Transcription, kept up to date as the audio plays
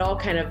all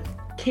kind of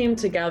came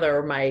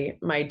together.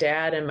 My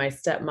dad and my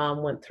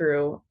stepmom went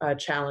through a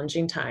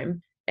challenging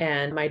time,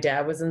 and my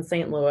dad was in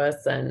St. Louis,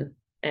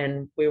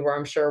 and we were,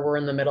 I'm sure, we're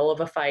in the middle of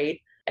a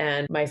fight.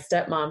 And my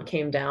stepmom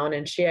came down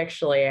and she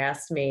actually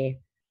asked me,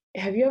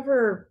 have you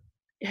ever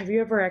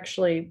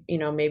actually,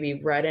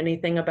 maybe read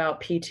anything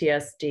about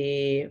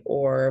PTSD,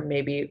 or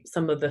maybe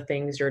some of the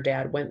things your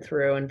dad went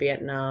through in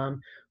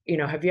Vietnam?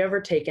 Have you ever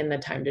taken the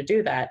time to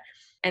do that?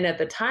 And at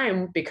the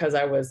time, because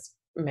I was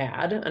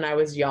mad and I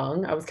was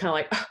young, I was kind of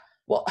like,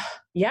 well,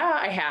 yeah,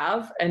 I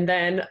have. And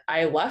then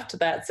I left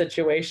that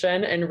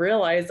situation and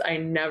realized I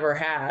never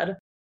had.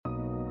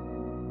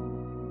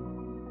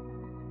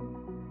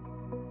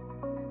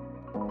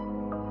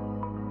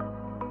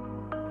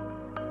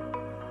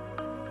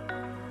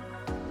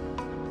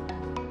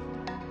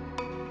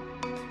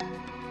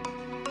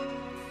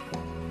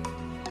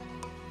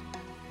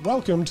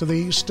 Welcome to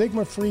the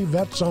Stigma-Free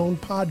Vet Zone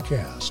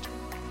podcast.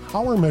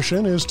 Our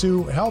mission is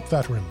to help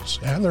veterans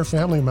and their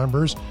family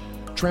members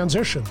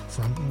transition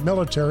from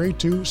military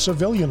to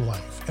civilian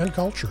life and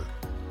culture.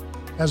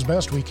 As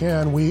best we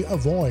can, we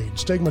avoid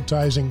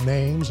stigmatizing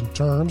names and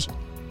terms.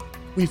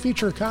 We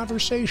feature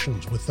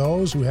conversations with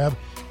those who have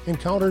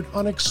encountered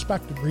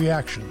unexpected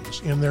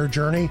reactions in their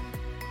journey,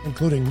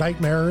 including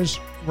nightmares,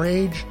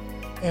 rage,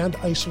 and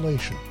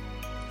isolation.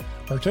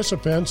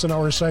 Participants in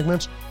our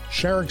segments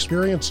share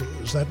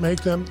experiences that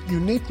make them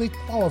uniquely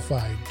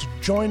qualified to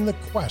join the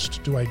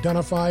quest to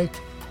identify,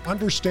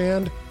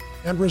 understand,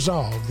 and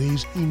resolve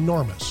these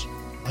enormous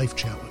life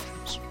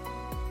challenges.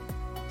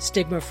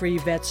 Stigma-Free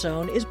Vet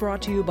Zone is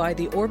brought to you by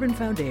the Orban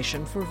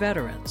Foundation for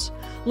Veterans.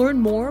 Learn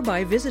more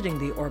by visiting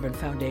the Orban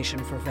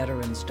Foundation for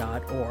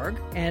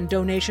Veterans.org, and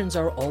donations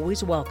are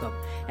always welcome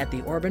at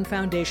the Orban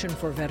Foundation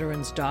for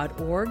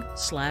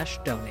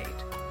Veterans.org/donate.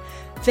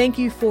 Thank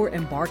you for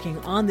embarking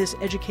on this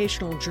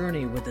educational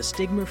journey with the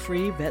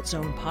Stigma-Free Vet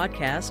Zone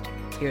podcast.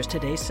 Here's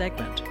today's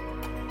segment.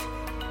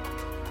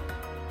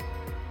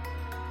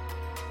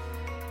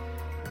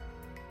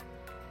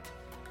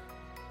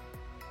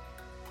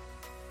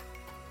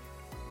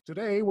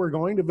 Today, we're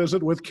going to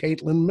visit with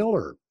Kaitlin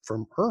Miller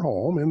from her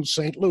home in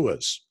St.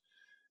 Louis.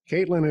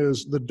 Kaitlin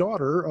is the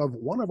daughter of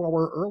one of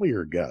our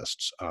earlier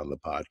guests on the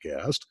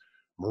podcast,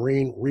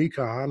 Marine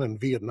Recon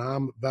and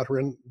Vietnam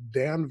veteran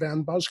Dan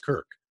Van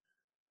Buskirk.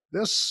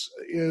 This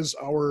is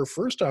our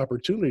first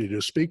opportunity to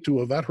speak to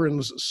a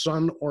veteran's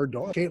son or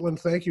daughter. Kaitlin,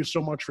 thank you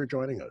so much for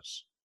joining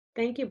us.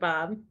 Thank you,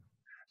 Bob.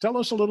 Tell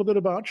us a little bit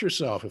about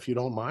yourself, if you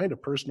don't mind, a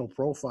personal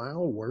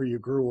profile, where you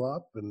grew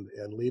up and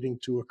leading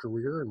to a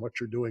career and what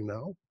you're doing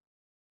now.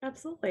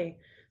 Absolutely.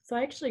 So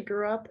I actually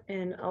grew up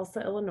in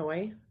Elsa,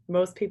 Illinois.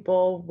 Most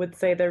people would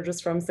say they're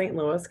just from St.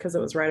 Louis because it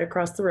was right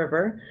across the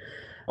river.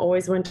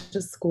 Always went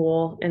to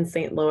school in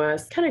St.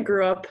 Louis. Kind of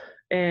grew up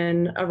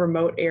in a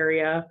remote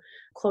area,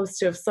 close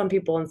to, if some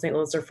people in St.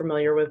 Louis are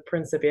familiar with,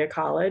 Principia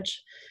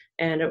College.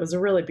 And it was a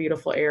really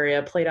beautiful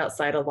area. Played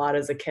outside a lot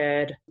as a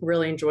kid,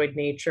 really enjoyed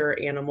nature,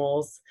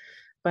 animals,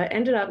 but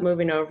ended up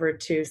moving over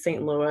to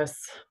St. Louis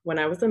when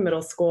I was in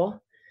middle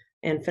school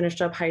and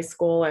finished up high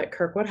school at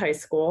Kirkwood High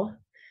School,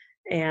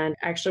 and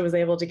actually was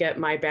able to get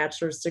my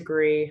bachelor's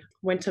degree.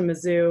 Went to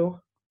Mizzou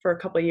for a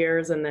couple of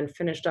years and then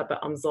finished up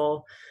at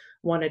UMSL.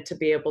 Wanted to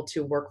be able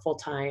to work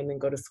full-time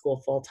and go to school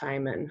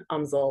full-time, and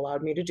UMSL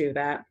allowed me to do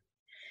that.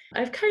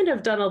 I've kind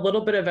of done a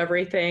little bit of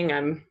everything.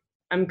 I'm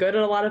good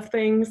at a lot of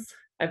things.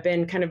 I've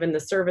been kind of in the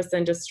service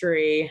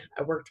industry.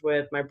 I worked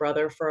with my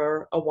brother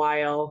for a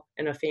while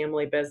in a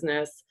family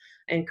business.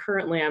 And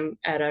currently I'm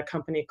at a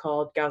company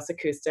called Gauss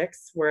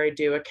Acoustics, where I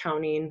do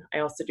accounting. I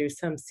also do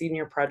some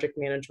senior project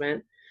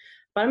management.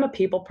 But I'm a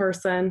people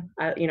person.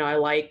 I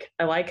like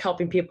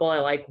helping people. I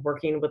like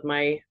working with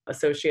my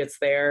associates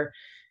there.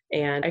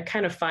 And I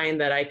kind of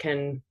find that I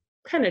can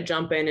kind of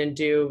jump in and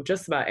do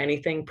just about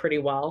anything pretty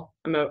well.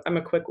 I'm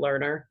a quick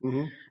learner.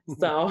 Mm-hmm.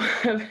 So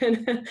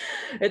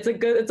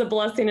it's a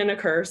blessing and a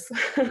curse.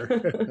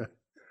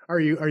 Are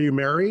you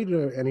married?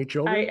 Any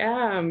children? I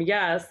am,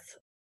 yes.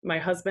 My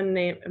husband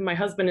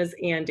is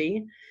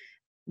Andy.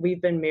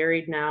 We've been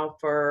married now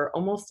for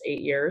almost 8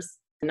 years.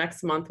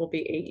 Next month will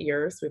be 8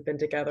 years. We've been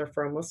together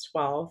for almost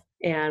 12.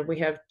 And we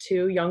have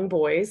 2 young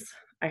boys.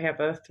 I have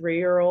a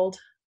 3-year-old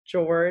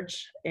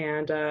George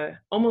and a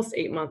almost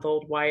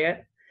 8-month-old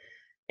Wyatt.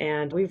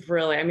 And we've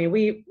really,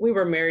 we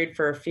were married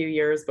for a few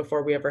years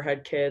before we ever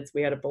had kids.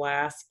 We had a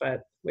blast,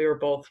 but we were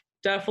both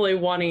definitely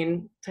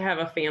wanting to have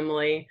a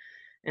family.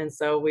 And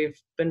so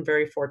we've been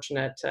very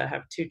fortunate to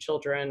have 2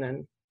 children,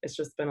 and it's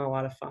just been a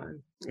lot of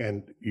fun.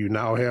 And you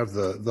now have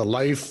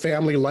the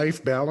family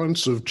life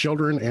balance of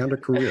children and a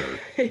career.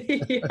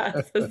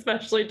 Yes,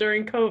 especially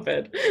during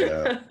COVID.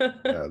 Yeah,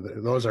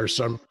 those are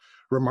some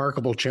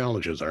remarkable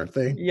challenges, aren't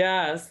they?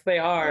 Yes, they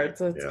are. It's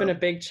been a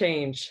big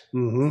change.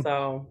 Mm-hmm.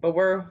 So, but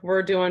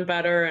we're doing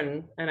better,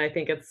 and I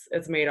think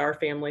it's made our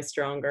family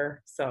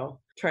stronger.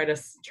 So try to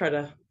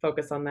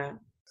focus on that.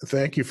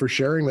 Thank you for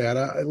sharing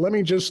that. Let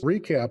me just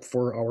recap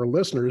for our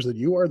listeners that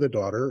you are the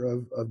daughter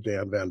of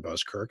Dan Van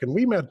Buskirk, and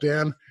we met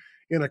Dan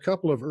in a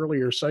couple of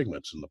earlier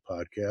segments in the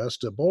podcast,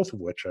 both of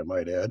which, I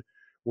might add,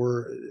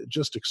 were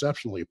just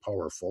exceptionally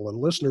powerful. And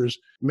listeners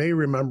may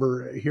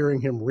remember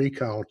hearing him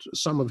recount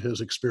some of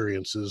his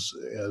experiences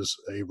as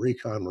a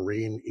recon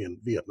Marine in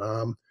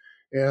Vietnam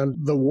and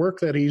the work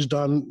that he's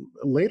done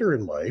later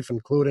in life,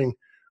 including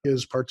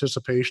his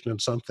participation in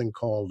something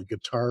called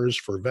Guitars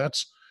for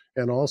Vets,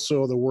 and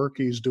also the work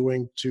he's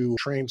doing to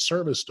train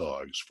service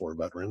dogs for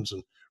veterans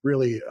and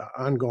really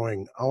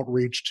ongoing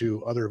outreach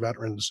to other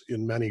veterans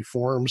in many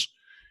forms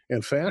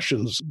and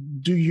fashions.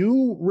 Do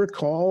you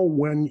recall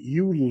when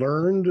you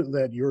learned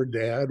that your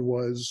dad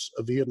was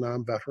a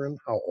Vietnam veteran,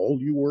 how old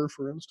you were,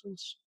 for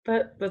instance?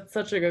 That's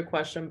such a good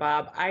question,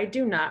 Bob. I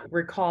do not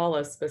recall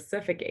a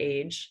specific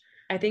age.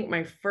 I think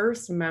my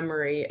first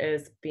memory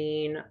is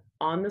being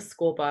on the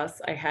school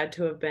bus. I had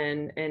to have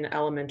been in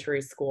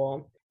elementary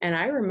school. And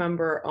I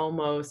remember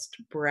almost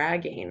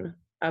bragging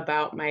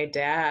about my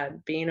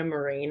dad being a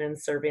Marine and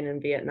serving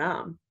in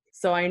Vietnam.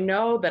 So I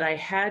know that I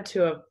had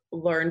to have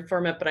learned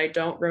from it, but I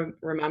don't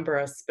remember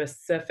a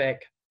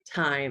specific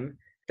time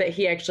that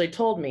he actually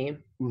told me.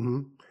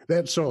 Mm-hmm.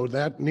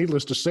 That,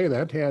 needless to say,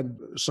 that had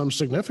some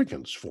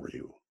significance for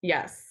you.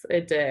 Yes,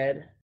 it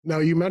did. Now,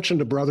 you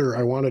mentioned a brother.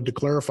 I wanted to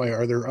clarify,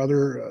 are there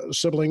other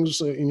siblings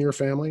in your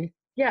family?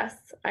 Yes,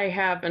 I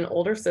have an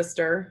older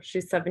sister.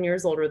 She's 7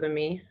 years older than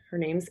me. Her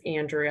name's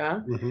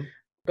Andrea. Mm-hmm.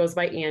 Goes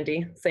by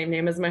Andy, same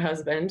name as my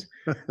husband,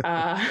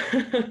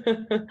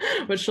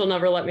 which she'll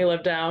never let me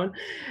live down.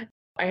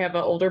 I have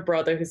an older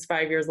brother who's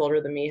 5 years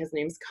older than me. His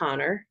name's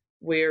Connor.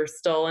 We're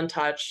still in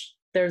touch.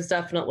 There's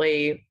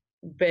definitely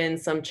been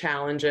some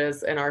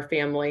challenges in our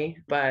family,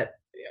 but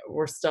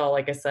we're still,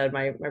 like I said,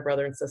 my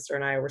brother and sister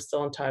and I, we're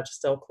still in touch,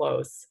 still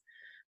close,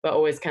 but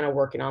always kind of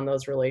working on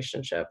those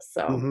relationships.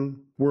 So mm-hmm.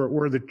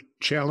 Were the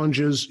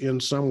challenges in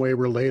some way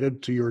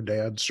related to your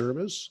dad's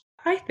service?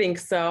 I think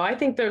so. I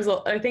think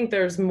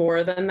there's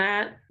more than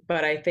that,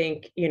 but I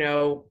think,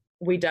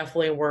 we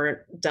definitely weren't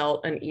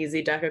dealt an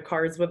easy deck of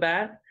cards with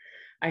that.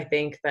 I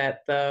think that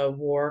the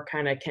war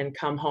kind of can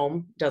come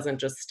home, doesn't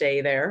just stay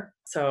there.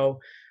 So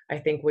I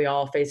think we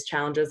all face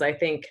challenges. I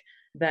think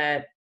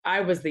that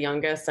I was the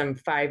youngest. I'm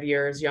 5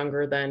 years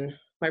younger than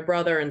my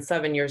brother and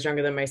 7 years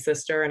younger than my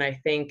sister. And I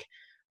think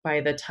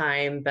by the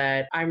time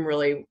that I'm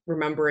really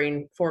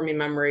forming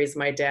memories,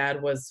 my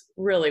dad was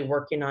really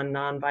working on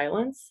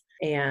nonviolence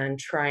and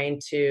trying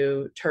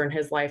to turn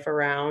his life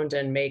around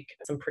and make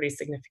some pretty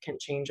significant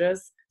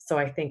changes. So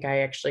I think I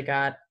actually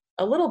got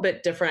a little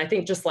bit different. I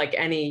think just like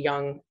any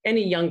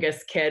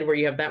youngest kid where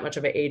you have that much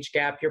of an age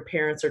gap, your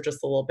parents are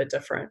just a little bit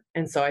different.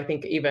 And so I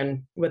think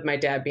even with my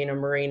dad being a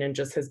Marine and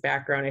just his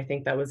background, I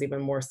think that was even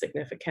more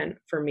significant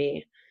for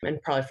me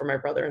and probably for my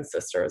brother and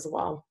sister as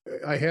well.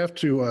 I have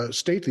to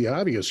state the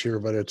obvious here,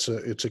 but it's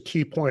a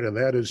key point, and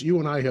that is you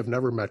and I have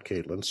never met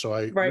Kaitlin, so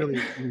I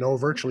really know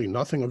virtually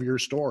nothing of your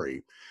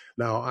story.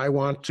 Now, I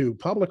want to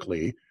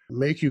publicly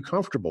make you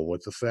comfortable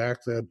with the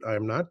fact that I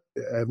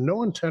have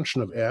no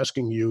intention of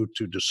asking you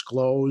to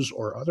disclose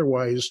or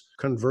otherwise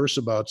converse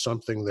about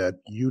something that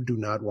you do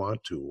not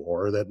want to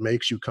or that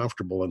makes you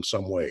comfortable in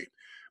some way.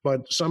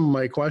 But some of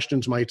my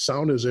questions might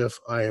sound as if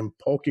I am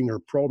poking or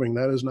probing.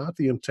 That is not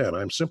the intent.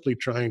 I'm simply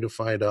trying to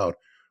find out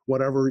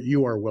whatever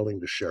you are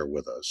willing to share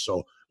with us.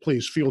 So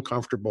please feel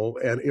comfortable.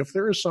 And if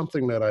there is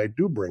something that I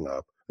do bring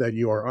up that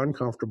you are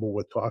uncomfortable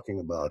with talking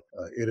about,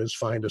 it is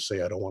fine to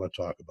say, I don't want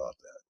to talk about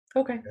that.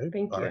 Okay.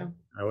 Thank you. Right.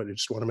 I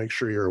just want to make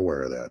sure you're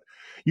aware of that.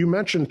 You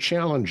mentioned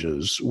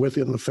challenges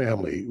within the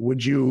family.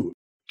 Would you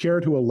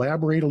care to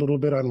elaborate a little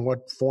bit on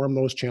what form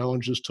those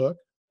challenges took?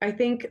 I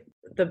think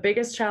the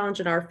biggest challenge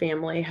in our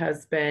family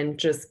has been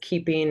just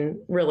keeping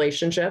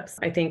relationships.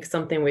 I think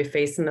something we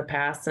faced in the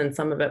past, and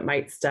some of it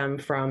might stem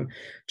from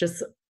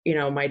just,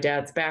 my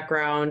dad's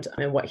background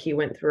and what he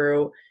went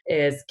through,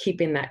 is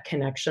keeping that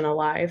connection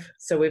alive.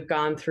 So we've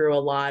gone through a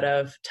lot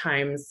of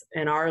times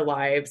in our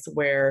lives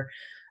where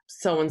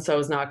so-and-so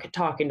is not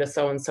talking to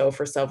so-and-so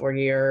for several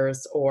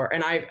years,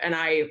 and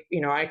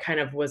I kind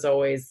of was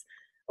always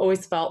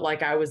felt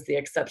like I was the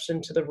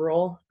exception to the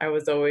rule. I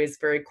was always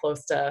very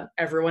close to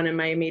everyone in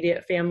my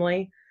immediate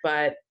family.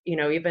 But,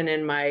 even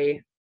in my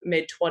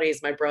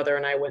mid-20s, my brother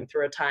and I went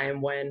through a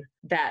time when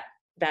that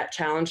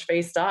challenge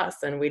faced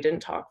us and we didn't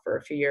talk for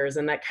a few years.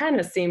 And that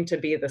kind of seemed to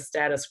be the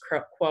status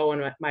quo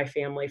in my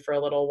family for a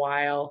little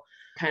while,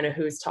 kind of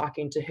who's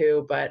talking to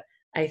who. But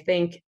I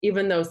think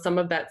even though some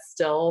of that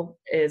still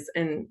is,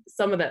 and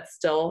some of that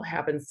still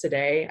happens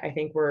today, I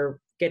think we're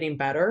getting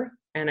better.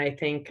 And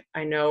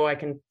I know I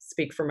can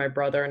speak for my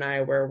brother and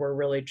I, where we're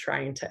really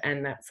trying to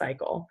end that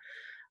cycle.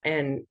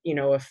 And,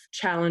 if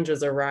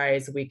challenges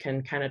arise, we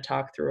can kind of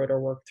talk through it or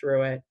work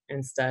through it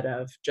instead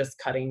of just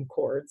cutting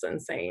cords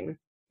and saying,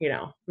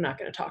 I'm not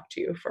going to talk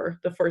to you for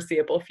the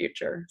foreseeable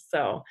future.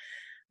 So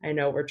I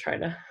know we're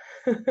trying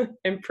to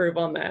improve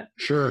on that.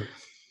 Sure.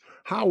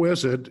 How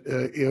is it,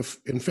 if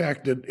in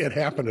fact it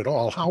happened at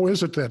all, how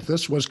is it that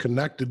this was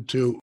connected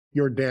to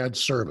your dad's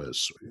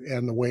service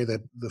and the way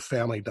that the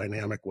family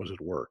dynamic was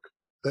at work?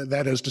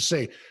 That is to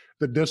say,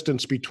 the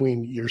distance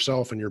between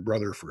yourself and your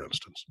brother, for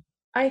instance.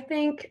 I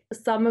think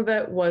some of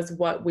it was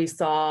what we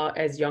saw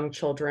as young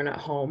children at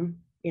home.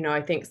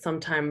 I think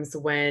sometimes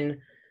when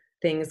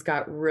things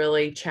got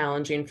really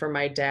challenging for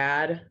my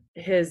dad,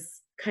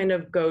 his kind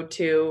of go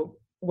to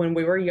when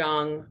we were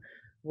young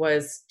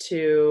was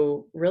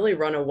to really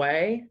run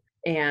away.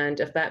 And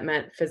if that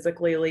meant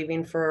physically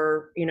leaving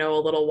for, a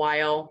little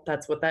while,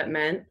 that's what that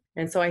meant.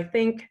 And so I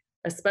think,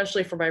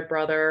 especially for my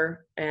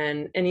brother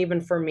and even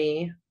for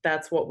me,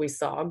 that's what we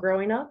saw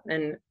growing up.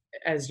 And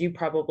as you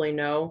probably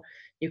know,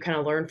 you kind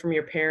of learn from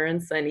your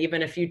parents. And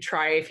even if you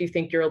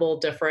think you're a little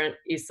different,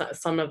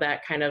 some of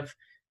that kind of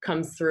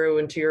comes through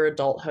into your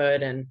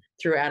adulthood and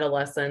through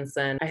adolescence.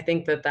 And I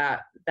think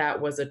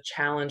that was a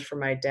challenge for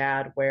my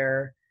dad,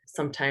 where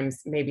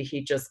sometimes maybe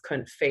he just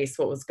couldn't face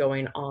what was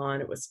going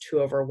on. It was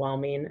too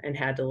overwhelming and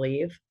had to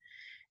leave.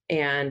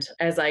 And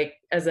as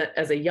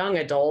a young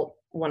adult,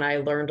 when I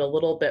learned a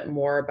little bit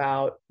more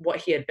about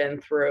what he had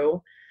been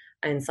through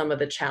and some of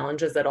the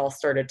challenges, that all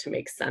started to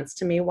make sense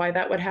to me why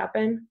that would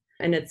happen.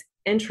 And it's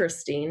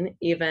interesting,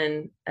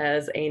 even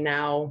as a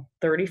now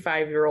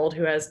 35-year-old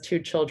who has two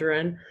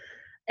children,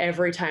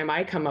 every time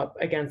I come up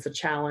against a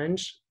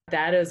challenge,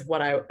 that's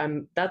what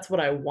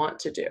I want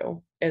to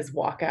do, is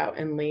walk out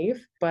and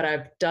leave. But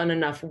I've done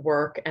enough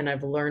work and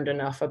I've learned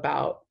enough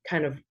about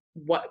kind of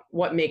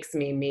what makes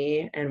me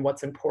me and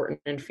what's important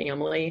in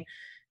family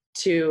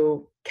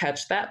to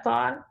catch that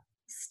thought,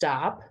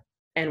 stop,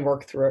 and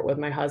work through it with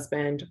my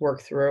husband,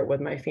 work through it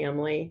with my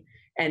family,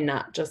 and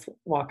not just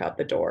walk out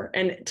the door.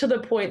 And to the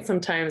point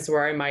sometimes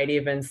where I might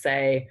even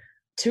say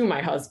to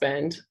my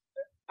husband,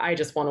 I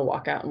just want to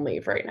walk out and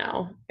leave right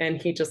now.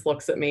 And he just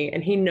looks at me,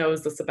 and he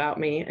knows this about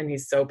me, and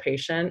he's so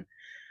patient.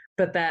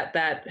 But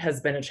that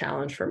has been a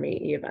challenge for me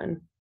even.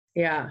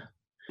 Yeah.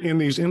 In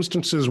these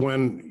instances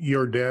when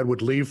your dad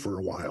would leave for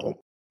a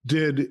while,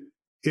 did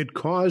it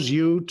cause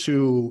you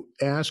to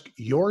ask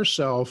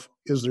yourself,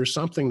 is there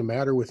something the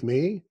matter with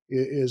me?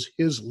 Is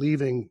his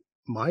leaving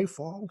my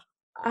fault?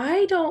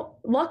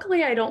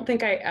 Luckily, I don't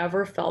think I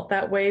ever felt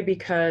that way,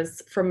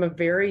 because from a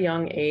very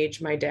young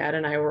age, my dad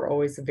and I were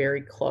always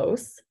very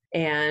close.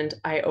 And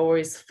I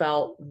always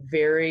felt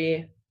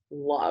very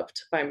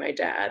loved by my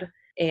dad.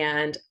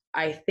 And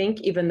I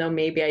think even though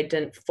maybe I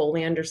didn't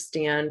fully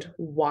understand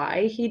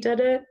why he did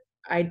it,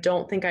 I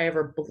don't think I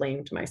ever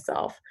blamed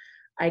myself.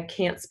 I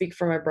can't speak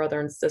for my brother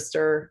and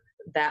sister.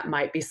 That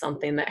might be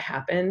something that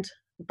happened,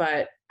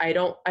 but I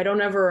don't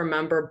ever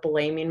remember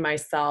blaming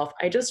myself.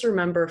 I just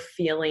remember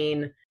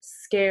feeling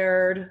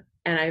scared,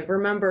 and I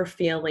remember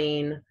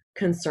feeling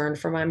concerned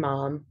for my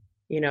mom,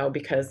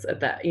 because of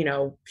that,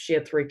 she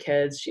had three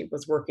kids, she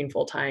was working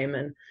full time,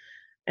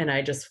 and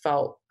I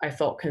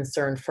felt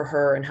concerned for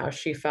her and how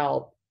she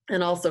felt,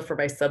 and also for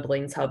my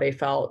siblings, how they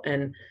felt.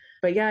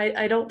 But yeah,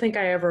 I don't think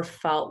I ever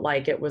felt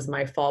like it was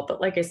my fault.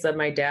 But like I said,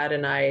 my dad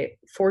and I,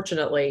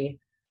 fortunately,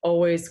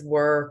 always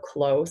were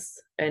close.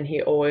 And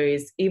he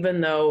always,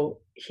 even though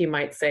he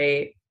might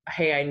say,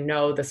 hey, I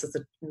know this is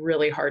a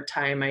really hard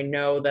time. I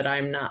know that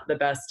I'm not the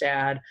best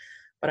dad,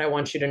 but I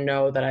want you to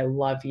know that I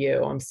love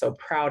you. I'm so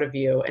proud of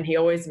you. And he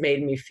always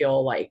made me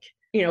feel like,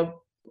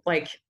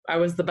 like I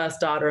was the best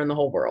daughter in the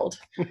whole world,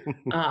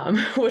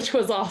 which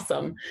was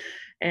awesome.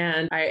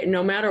 And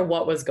no matter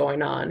what was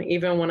going on,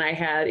 even when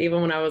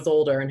I was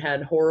older and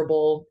had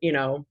horrible,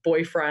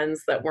 boyfriends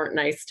that weren't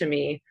nice to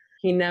me,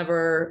 he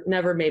never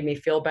made me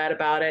feel bad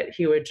about it.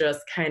 He would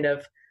just kind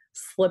of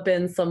slip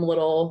in some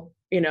little,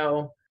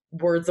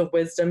 words of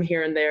wisdom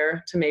here and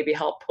there to maybe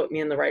help put me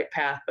in the right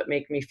path, but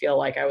make me feel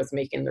like I was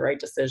making the right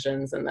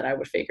decisions and that I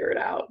would figure it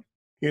out.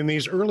 In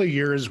these early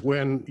years,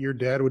 when your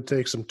dad would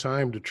take some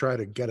time to try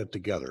to get it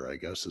together, I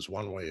guess is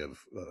one way of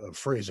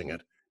phrasing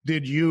it,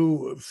 did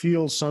you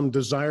feel some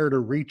desire to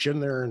reach in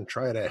there and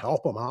try to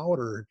help him out,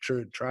 or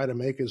to try to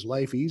make his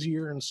life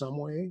easier in some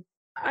way?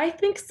 I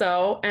think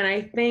so. And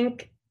I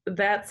think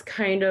that's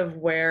kind of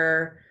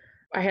where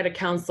I had a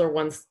counselor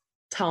once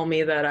tell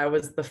me that I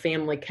was the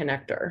family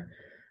connector.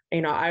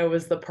 I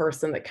was the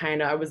person that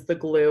I was the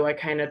glue. I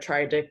kind of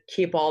tried to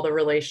keep all the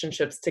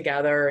relationships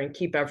together and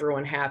keep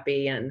everyone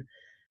happy. And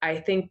I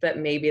think that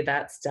maybe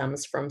that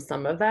stems from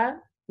some of that,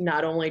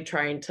 not only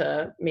trying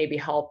to maybe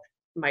help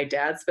my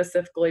dad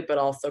specifically, but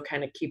also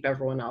kind of keep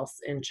everyone else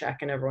in check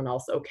and everyone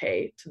else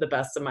okay to the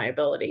best of my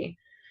ability.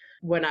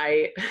 When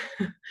I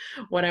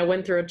when I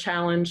went through a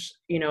challenge,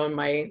 in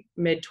my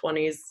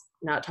mid-20s,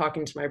 not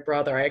talking to my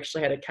brother, I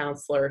actually had a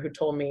counselor who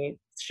told me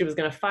she was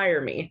going to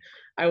fire me.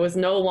 I was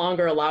no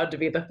longer allowed to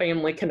be the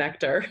family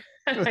connector.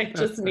 And I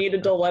just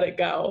needed to let it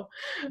go,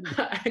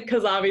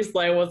 because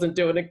obviously I wasn't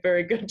doing a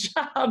very good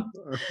job.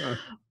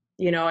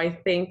 I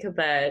think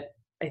that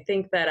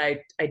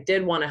I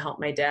did want to help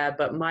my dad,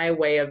 but my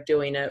way of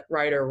doing it,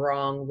 right or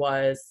wrong,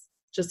 was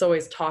just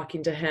always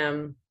talking to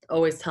him,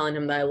 always telling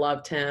him that I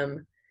loved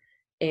him,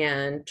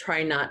 and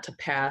try not to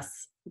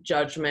pass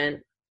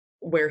judgment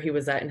where he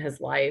was at in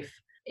his life,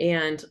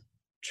 and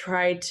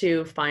try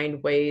to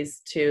find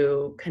ways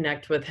to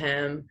connect with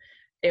him,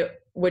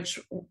 which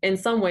in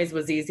some ways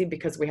was easy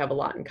because we have a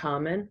lot in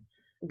common.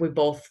 We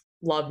both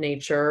love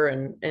nature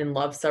and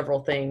love several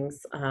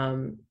things,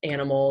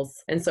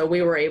 animals. And so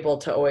we were able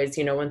to always,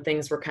 when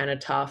things were kind of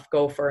tough,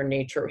 go for a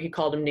nature. He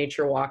called them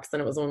nature walks,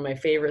 and it was one of my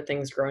favorite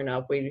things growing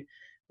up. We'd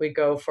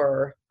go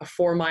for a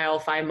 4 mile,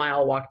 5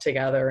 mile walk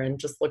together and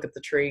just look at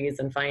the trees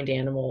and find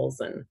animals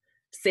and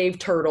save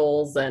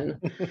turtles and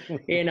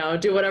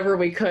do whatever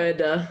we could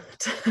to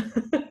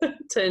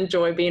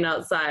enjoy being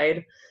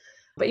outside.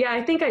 But yeah,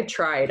 I think I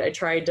tried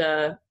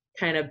to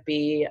kind of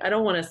be, I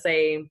don't want to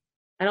say,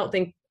 I don't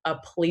think a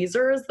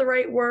pleaser is the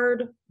right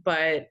word,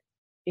 but,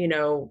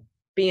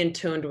 be in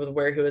tuned with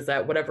where he was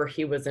at, whatever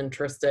he was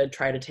interested,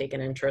 try to take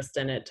an interest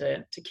in it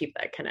to keep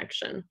that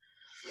connection.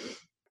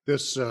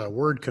 This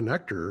word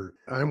connector,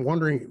 I'm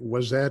wondering,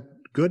 was that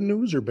good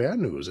news or bad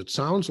news? It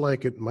sounds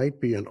like it might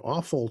be an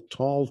awful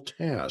tall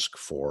task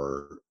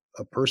for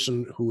a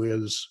person who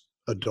is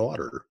a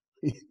daughter.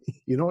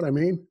 You know what I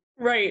mean?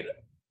 Right.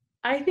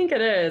 I think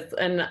it is.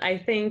 And I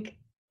think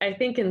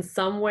in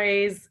some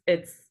ways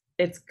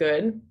it's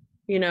good,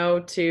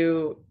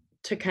 to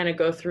kind of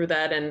go through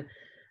that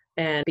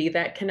and be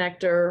that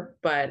connector.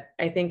 But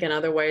I think in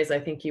other ways, I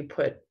think you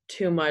put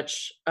too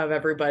much of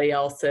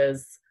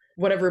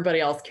what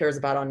everybody else cares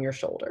about on your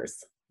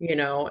shoulders,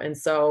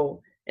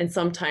 and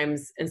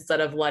sometimes instead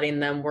of letting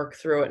them work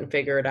through it and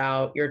figure it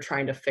out, you're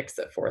trying to fix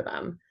it for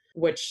them,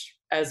 which,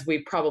 as we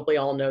probably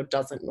all know,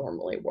 doesn't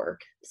normally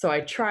work. So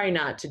I try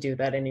not to do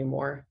that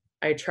anymore.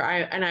 I try,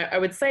 and I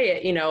would say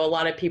it, a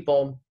lot of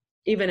people,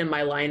 even in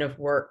my line of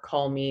work,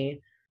 call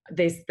me,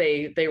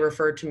 they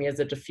refer to me as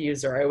a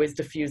diffuser. I always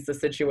diffuse the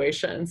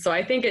situation. So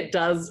I think it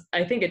does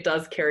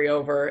carry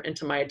over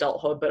into my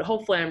adulthood, but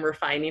hopefully I'm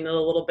refining it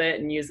a little bit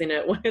and using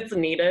it when it's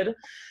needed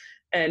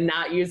and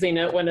not using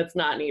it when it's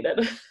not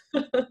needed.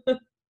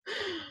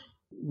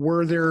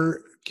 Were there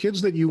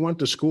kids that you went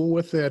to school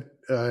with that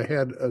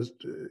had,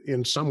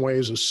 in some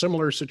ways, a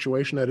similar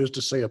situation? That is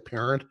to say, a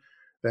parent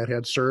that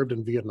had served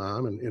in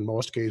Vietnam, and in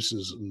most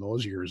cases in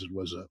those years it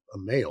was a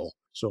male,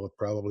 so it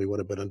probably would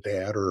have been a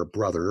dad or a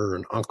brother or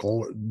an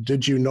uncle.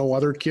 Did you know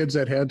other kids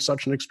that had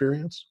such an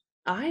experience?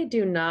 I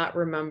do not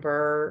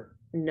remember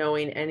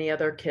knowing any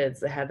other kids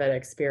that had that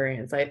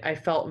experience. I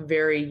felt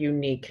very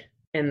unique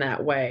in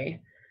that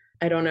way.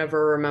 I don't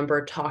ever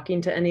remember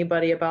talking to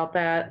anybody about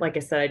that. Like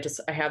I said,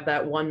 I have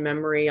that one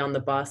memory on the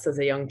bus as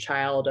a young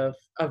child of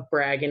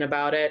bragging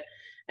about it.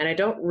 And I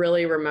don't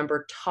really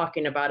remember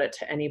talking about it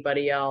to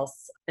anybody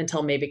else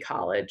until maybe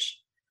college.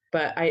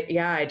 But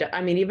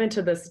I mean, even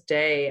to this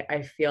day,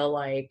 I feel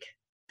like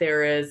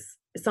there is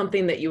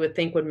something that you would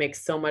think would make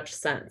so much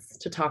sense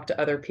to talk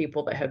to other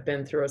people that have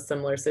been through a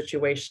similar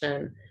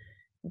situation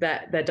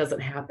that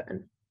doesn't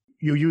happen.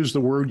 You use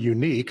the word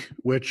unique,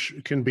 which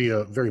can be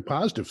a very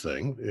positive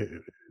thing.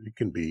 It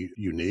can be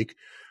unique,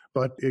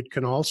 but it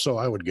can also,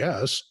 I would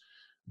guess,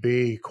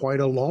 be quite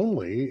a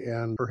lonely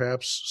and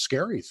perhaps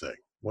scary thing.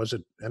 Was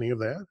it any of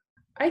that?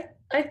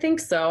 I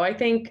think so. I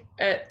think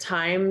at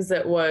times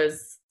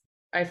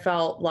I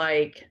felt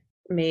like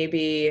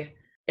maybe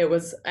it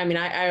was, I mean,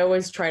 I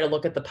always try to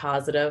look at the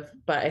positive,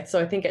 so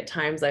I think at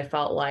times I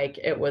felt like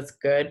it was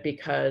good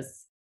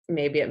because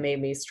maybe it made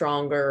me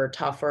stronger or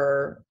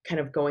tougher, kind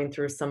of going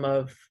through some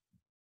of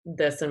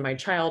this in my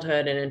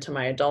childhood and into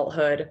my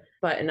adulthood.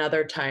 But in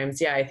other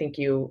times, yeah, I think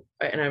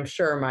and I'm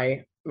sure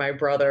my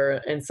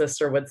brother and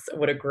sister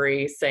would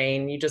agree,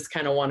 saying you just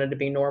kind of wanted to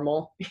be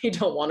normal. You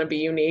don't want to be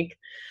unique,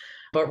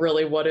 but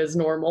really, what is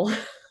normal?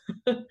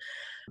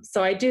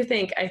 So I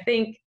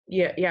think,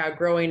 yeah,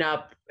 growing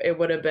up, it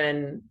would have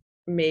been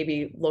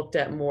maybe looked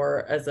at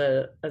more as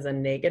a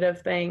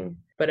negative thing.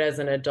 But as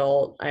an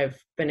adult,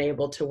 I've been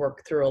able to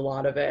work through a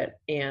lot of it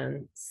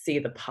and see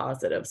the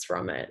positives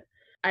from it.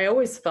 I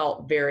always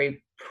felt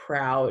very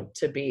proud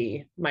to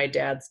be my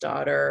dad's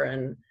daughter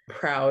and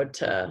proud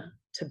to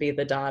be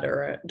the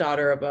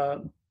daughter of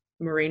a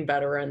Marine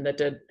veteran that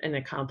did and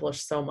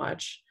accomplished so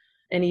much.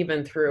 And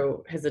even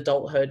through his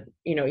adulthood,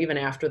 even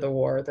after the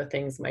war, the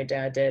things my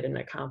dad did and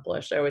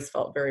accomplished, I always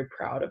felt very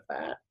proud of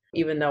that,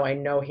 even though I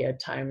know he had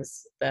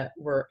times that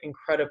were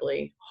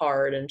incredibly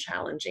hard and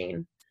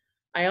challenging.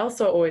 I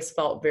also always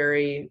felt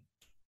very,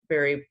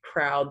 very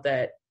proud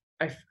that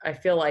I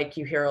feel like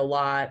you hear a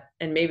lot,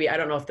 and maybe I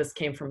don't know if this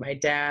came from my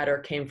dad or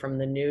came from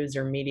the news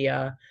or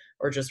media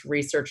or just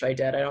research I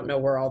did. I don't know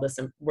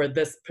where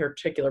this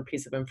particular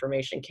piece of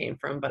information came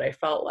from, but I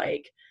felt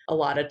like a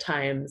lot of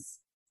times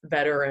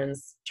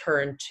veterans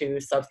turn to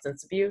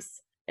substance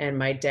abuse, and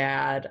my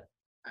dad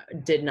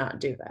did not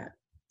do that.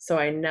 So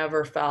I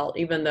never felt,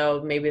 even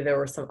though maybe there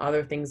were some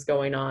other things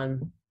going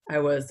on, I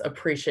was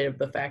appreciative of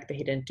the fact that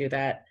he didn't do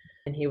that,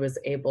 and he was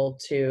able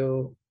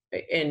to.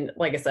 And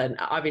like I said,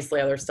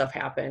 obviously other stuff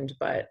happened,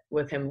 but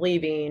with him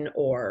leaving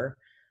or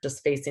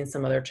just facing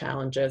some other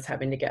challenges,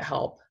 having to get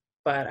help.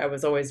 But I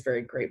was always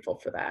very grateful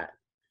for that.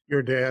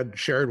 Your dad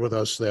shared with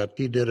us that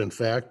he did, in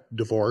fact,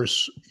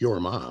 divorce your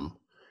mom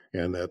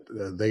and that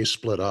they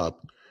split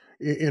up.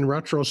 In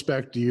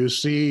retrospect, do you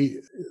see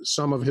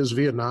some of his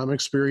Vietnam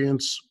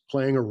experience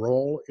playing a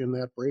role in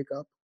that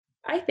breakup?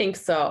 I think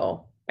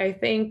so. I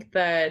think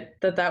that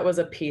was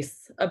a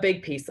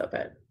big piece of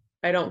it.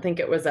 I don't think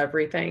it was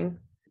everything,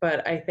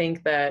 but I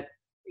think that,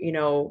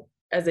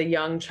 as a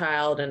young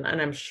child, and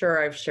I'm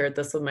sure I've shared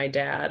this with my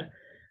dad,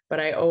 but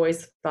I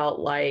always felt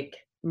like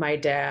my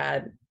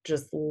dad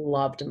just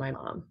loved my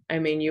mom. I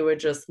mean, you would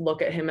just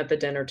look at him at the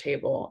dinner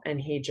table and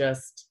he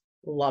just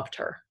loved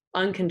her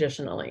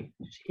unconditionally.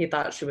 He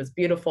thought she was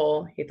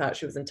beautiful. He thought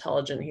she was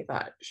intelligent. He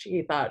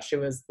thought she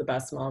was the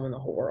best mom in the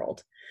whole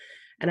world.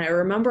 And I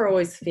remember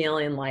always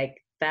feeling like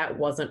that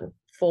wasn't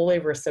fully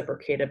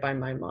reciprocated by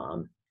my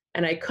mom.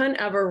 And I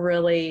couldn't ever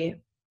really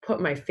put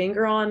my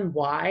finger on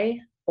why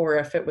or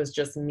if it was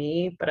just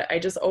me, but I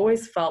just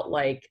always felt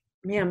like,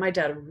 man, my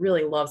dad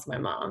really loves my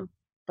mom,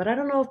 but I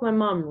don't know if my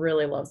mom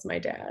really loves my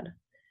dad.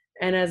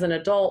 And as an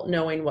adult,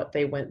 knowing what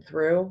they went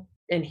through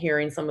and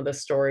hearing some of the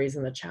stories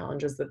and the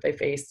challenges that they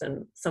faced,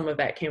 and some of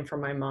that came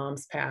from my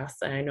mom's past.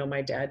 And I know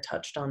my dad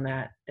touched on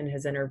that in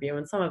his interview,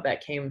 and a lot of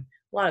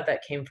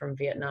that came from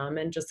Vietnam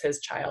and just his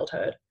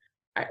childhood.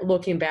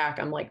 Looking back,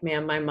 I'm like,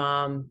 man, my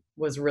mom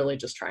was really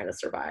just trying to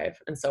survive,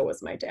 and so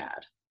was my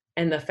dad.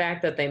 And the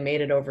fact that they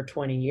made it over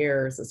 20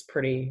 years is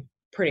pretty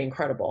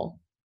incredible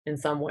in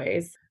some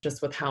ways,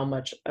 just with how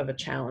much of a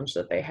challenge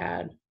that they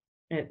had.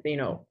 And,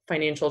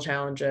 financial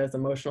challenges,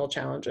 emotional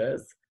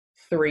challenges,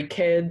 3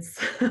 kids,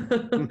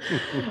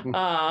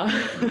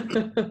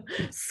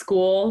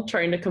 school,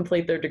 trying to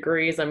complete their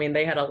degrees. I mean,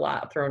 they had a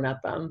lot thrown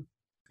at them.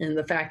 And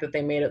the fact that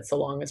they made it so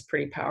long is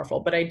pretty powerful.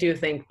 But I do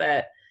think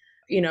that,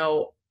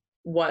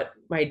 what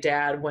my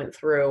dad went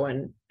through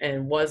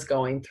and was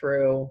going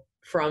through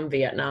from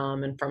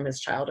Vietnam and from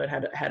his childhood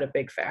had a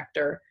big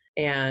factor.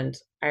 And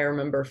I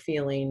remember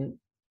feeling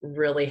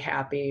really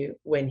happy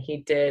when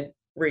he did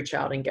reach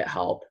out and get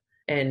help.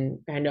 And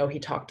I know he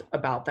talked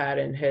about that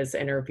in his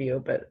interview,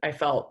 but I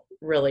felt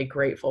really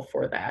grateful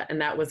for that. And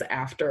that was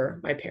after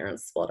my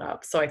parents split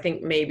up. So I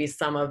think maybe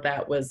some of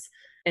that was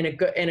in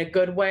a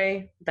good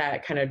way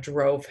that kind of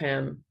drove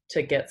him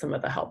to get some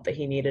of the help that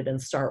he needed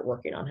and start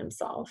working on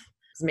himself.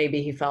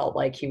 Maybe he felt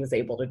like he was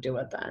able to do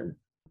it then.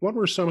 What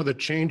were some of the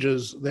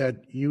changes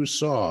that you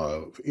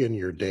saw in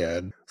your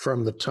dad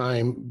from the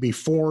time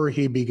before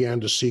he began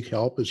to seek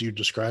help, as you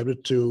described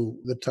it, to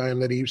the time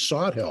that he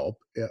sought help?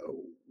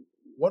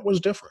 What was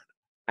different?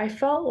 I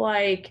felt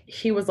like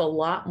he was a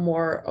lot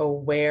more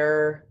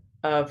aware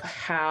of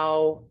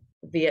how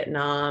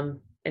Vietnam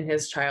and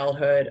his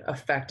childhood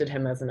affected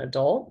him as an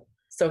adult.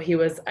 So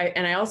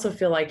I also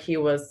feel like he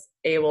was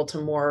able to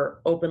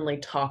more openly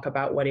talk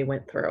about what he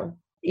went through,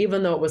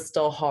 even though it was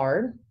still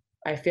hard.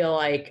 I feel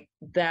like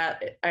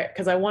that,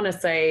 because I want to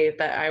say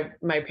that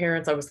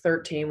I was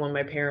 13 when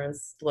my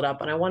parents split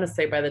up. And I want to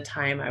say by the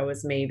time I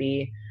was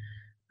maybe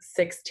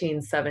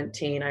 16,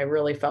 17, I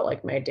really felt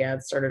like my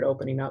dad started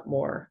opening up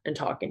more and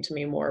talking to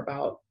me more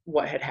about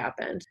what had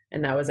happened.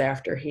 And that was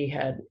after he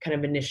had kind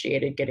of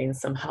initiated getting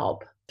some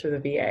help through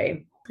the VA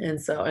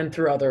and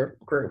through other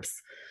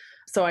groups.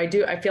 So I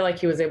feel like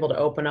he was able to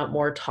open up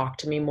more, talk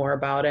to me more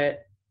about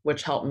it,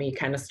 which helped me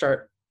kind of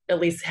start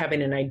at least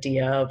having an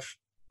idea of,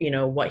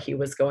 what he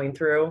was going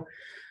through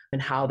and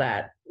how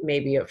that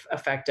maybe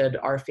affected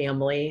our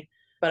family.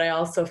 But I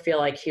also feel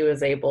like he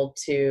was able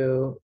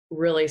to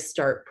really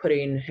start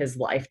putting his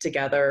life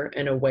together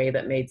in a way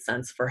that made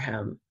sense for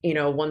him.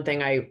 One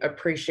thing I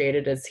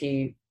appreciated is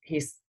he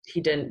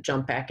didn't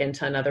jump back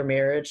into another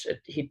marriage.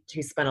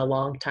 He spent a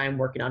long time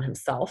working on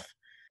himself.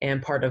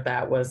 And part of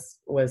that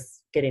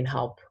was getting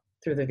help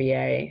through the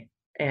VA.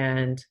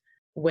 And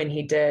when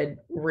he did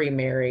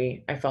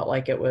remarry, I felt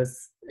like it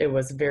was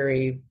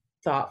very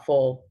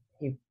thoughtful.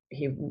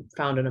 He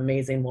found an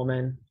amazing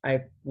woman.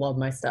 I love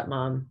my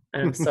stepmom,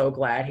 and I'm so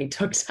glad he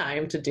took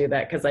time to do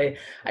that, because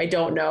I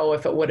don't know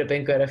if it would have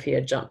been good if he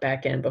had jumped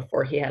back in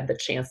before he had the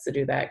chance to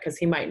do that, because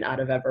he might not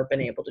have ever been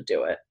able to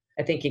do it.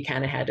 I think he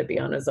kind of had to be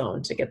on his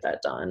own to get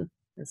that done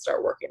and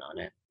start working on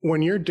it.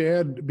 When your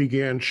dad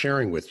began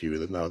sharing with you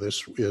that now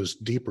this is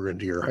deeper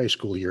into your high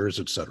school years,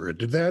 et cetera,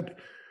 did that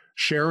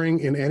sharing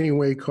in any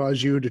way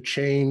cause you to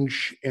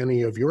change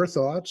any of your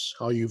thoughts,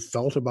 how you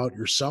felt about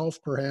yourself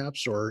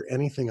perhaps, or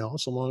anything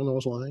else along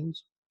those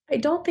lines? I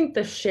don't think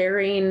the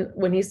sharing,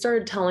 when he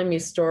started telling me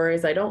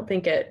stories, I don't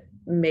think it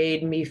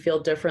made me feel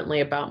differently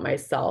about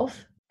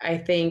myself. I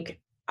think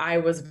I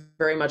was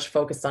very much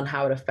focused on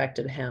how it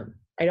affected him.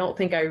 I don't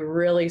think I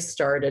really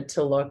started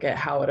to look at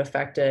how it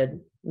affected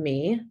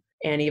me,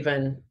 and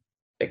even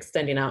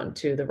extending out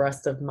into the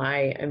rest of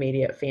my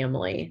immediate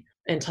family,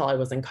 until I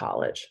was in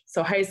college.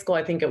 So high school,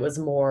 I think it was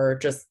more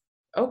just,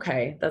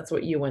 okay, that's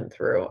what you went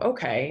through.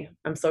 Okay,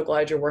 I'm so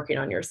glad you're working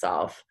on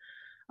yourself.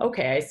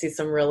 Okay, I see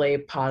some really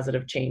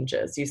positive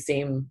changes. You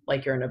seem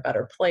like you're in a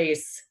better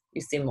place.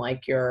 You seem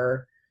like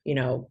you're,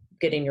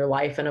 getting your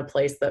life in a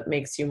place that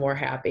makes you more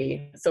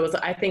happy. So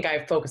I think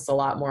I focused a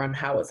lot more on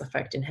how it's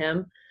affecting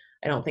him.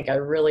 I don't think I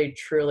really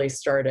truly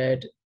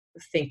started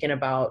thinking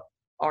about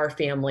our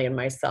family and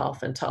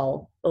myself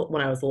until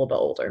when I was a little bit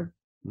older.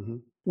 Mm-hmm.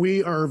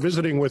 We are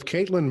visiting with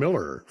Kaitlin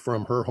Miller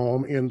from her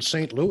home in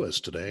St. Louis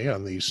today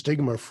on the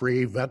Stigma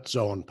Free Vet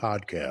Zone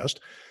podcast.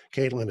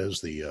 Kaitlin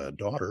is the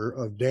daughter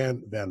of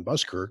Dan Van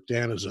Buskirk.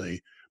 Dan is a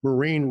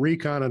Marine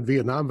recon and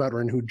Vietnam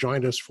veteran who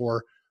joined us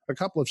for a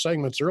couple of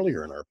segments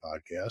earlier in our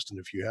podcast. And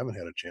if you haven't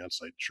had a chance,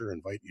 I'd sure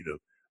invite you to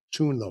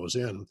tune those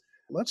in.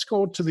 Let's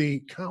go to the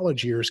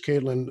college years.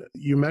 Kaitlin,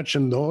 you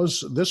mentioned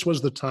those. This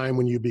was the time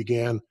when you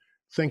began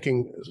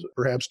thinking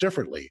perhaps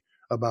differently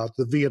about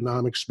the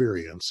Vietnam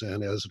experience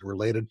and as it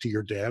related to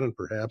your dad and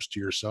perhaps to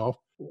yourself.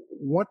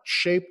 What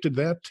shape did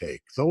that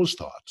take, those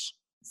thoughts?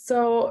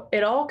 So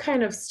it all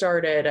kind of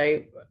started.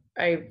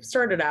 I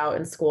started out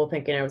in school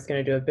thinking I was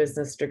going to do a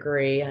business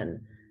degree, and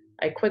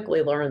I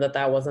quickly learned that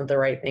that wasn't the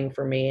right thing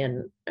for me.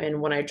 And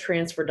when I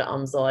transferred to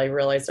UMSL, I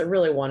realized I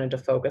really wanted to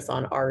focus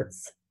on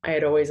arts. I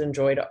had always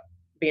enjoyed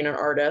being an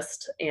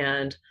artist,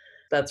 and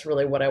that's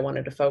really what I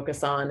wanted to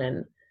focus on.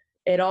 And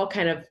it all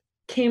kind of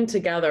came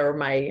together.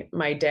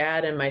 My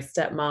dad and my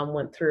stepmom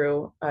went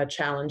through a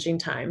challenging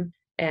time,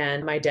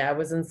 and my dad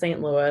was in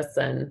St. Louis,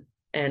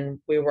 and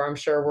we were, I'm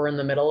sure, we're in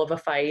the middle of a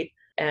fight.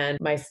 And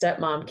my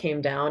stepmom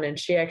came down and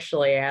she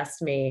actually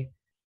asked me,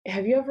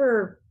 have you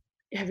ever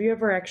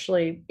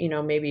actually,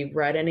 maybe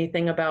read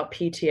anything about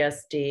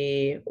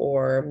PTSD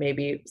or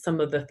maybe some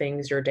of the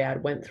things your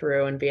dad went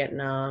through in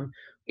Vietnam?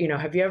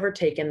 Have you ever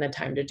taken the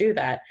time to do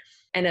that?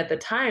 And at the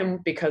time,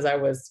 because I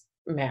was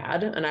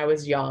mad and I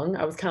was young,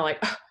 I was kind of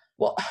like,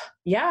 well,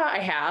 yeah, I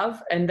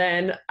have. And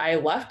then I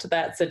left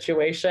that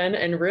situation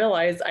and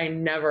realized I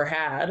never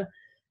had.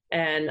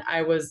 And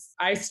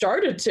I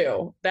started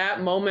to.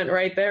 That moment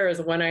right there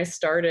is when I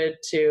started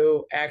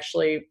to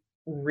actually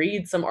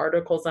read some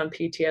articles on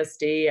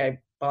PTSD. I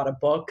bought a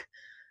book.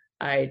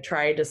 I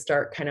tried to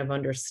start kind of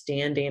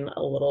understanding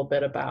a little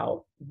bit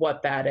about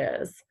what that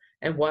is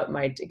and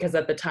because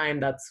at the time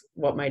that's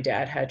what my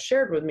dad had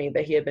shared with me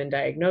that he had been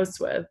diagnosed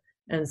with.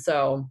 And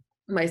so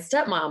my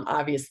stepmom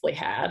obviously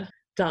had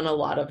done a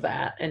lot of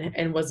that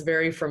and was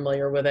very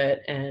familiar with it,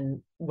 and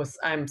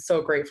I'm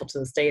so grateful to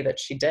this day that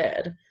she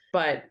did.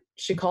 But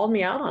she called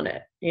me out on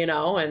it,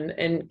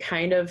 and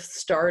kind of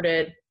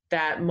started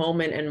that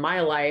moment in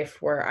my life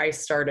where I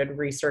started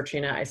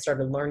researching it. I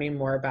started learning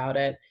more about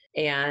it,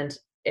 and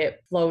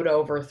it flowed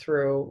over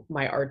through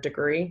my art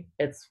degree.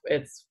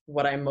 It's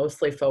what I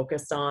mostly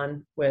focused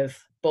on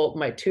with both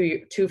my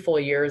two full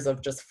years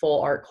of just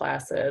full art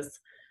classes.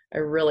 I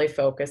really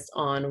focused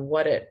on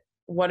what it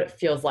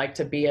feels like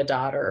to be a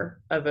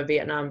daughter of a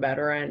Vietnam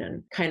veteran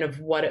and kind of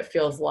what it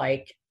feels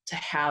like to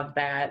have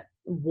that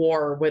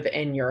war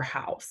within your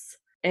house.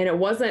 And it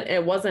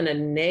wasn't a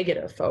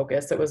negative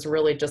focus. It was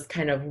really just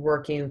kind of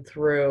working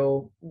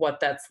through what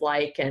that's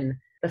like and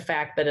the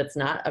fact that it's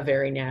not a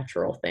very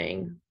natural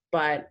thing,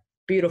 but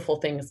beautiful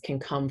things can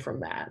come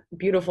from that.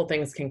 Beautiful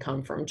things can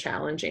come from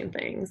challenging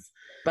things.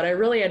 But I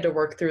really had to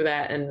work through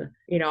that. And,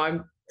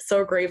 I'm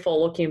so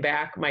grateful looking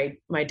back.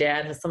 My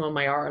dad has some of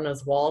my art on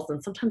his walls,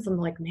 and sometimes I'm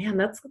like, man,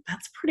 that's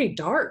pretty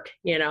dark,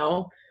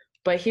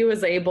 but he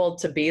was able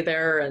to be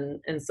there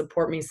and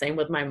support me. Same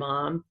with my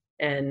mom,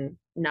 and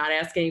not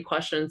ask any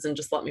questions and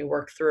just let me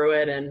work through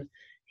it. And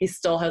he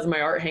still has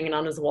my art hanging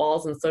on his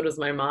walls, and so does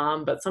my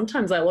mom. But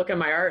sometimes I look at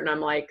my art and I'm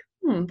like,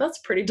 that's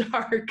pretty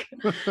dark.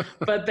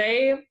 But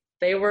they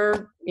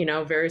were,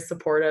 very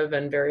supportive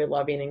and very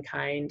loving and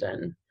kind.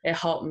 And it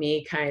helped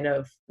me kind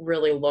of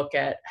really look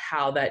at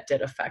how that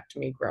did affect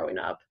me growing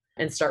up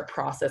and start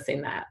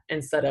processing that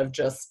instead of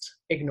just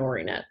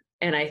ignoring it.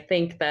 And I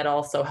think that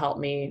also helped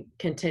me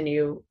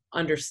continue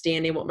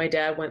understanding what my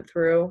dad went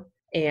through.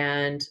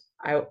 And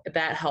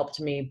that helped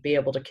me be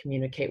able to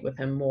communicate with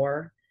him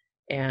more.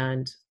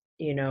 And,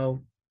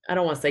 I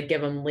don't want to say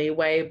give him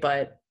leeway,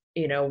 but,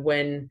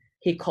 when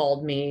he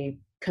called me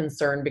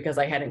concerned because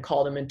I hadn't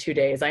called him in 2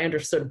 days, I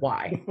understood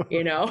why,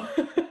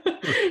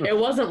 It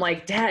wasn't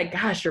like, Dad,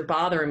 gosh, you're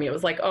bothering me. It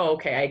was like, oh,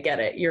 okay, I get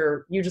it.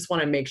 You just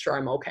want to make sure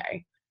I'm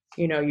okay.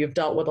 You've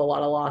dealt with a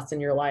lot of loss in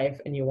your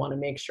life and you want to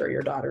make sure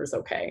your daughter's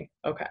okay.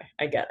 Okay,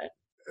 I get it.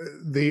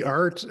 The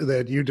art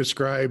that you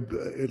describe,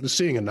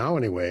 seeing it now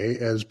anyway,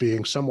 as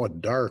being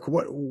somewhat dark,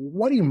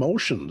 what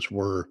emotions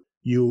were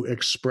you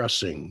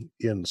expressing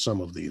in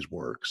some of these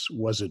works?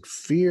 Was it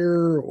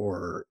fear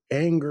or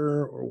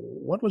anger, or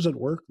what was at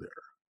work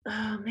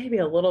there? Maybe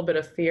a little bit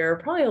of fear,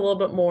 probably a little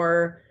bit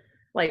more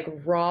like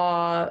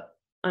raw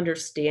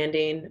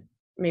understanding,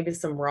 maybe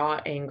some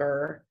raw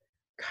anger.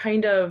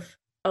 Kind of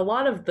a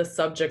lot of the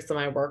subjects in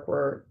my work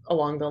were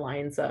along the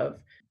lines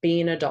of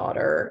being a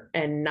daughter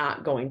and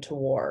not going to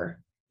war,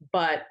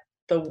 but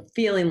the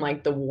feeling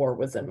like the war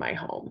was in my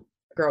home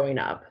growing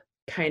up.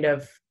 Kind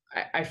of,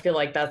 I feel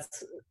like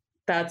that's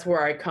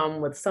where I come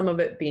with some of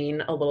it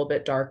being a little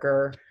bit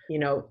darker.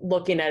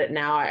 Looking at it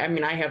now,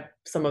 I have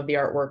some of the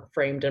artwork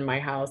framed in my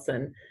house,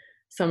 and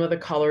some of the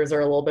colors are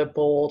a little bit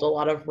bold, a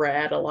lot of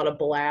red, a lot of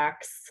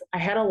blacks. I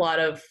had a lot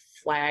of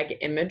flag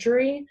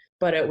imagery,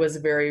 but it was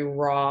very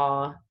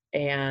raw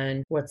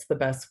and what's the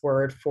best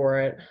word for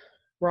it?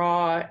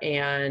 Raw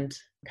and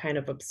kind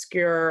of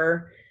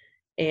obscure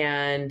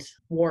and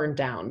worn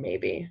down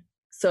maybe.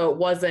 So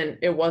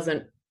it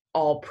wasn't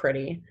all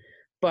pretty,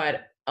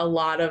 but a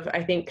lot of,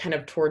 I think, kind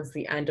of towards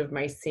the end of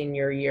my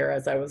senior year,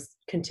 as I was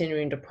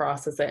continuing to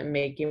process it and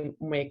make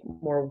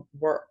more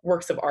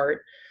works of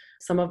art,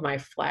 some of my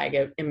flag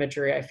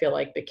imagery, I feel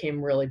like,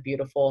 became really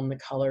beautiful, and the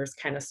colors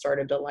kind of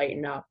started to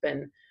lighten up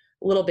and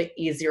a little bit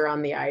easier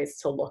on the eyes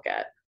to look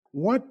at.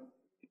 What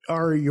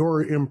are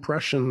your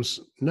impressions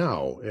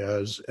now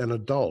as an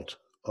adult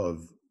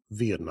of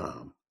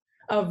Vietnam?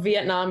 Of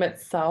Vietnam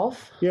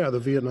itself. Yeah, the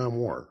Vietnam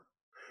War.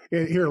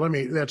 Here,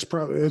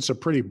 it's a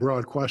pretty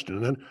broad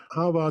question. And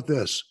how about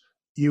this?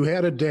 You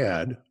have a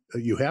dad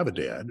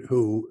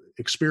who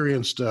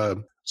experienced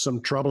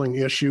some troubling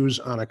issues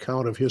on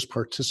account of his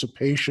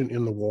participation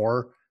in the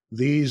war.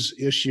 These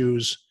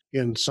issues,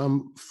 in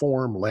some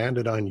form,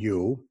 landed on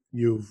you.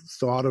 You've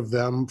thought of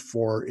them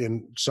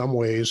in some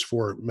ways,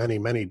 for many,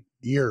 many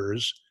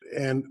years,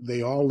 and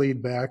they all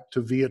lead back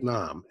to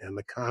Vietnam and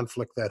the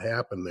conflict that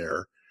happened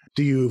there.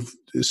 Do you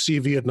see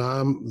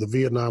the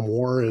Vietnam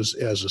War, as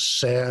a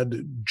sad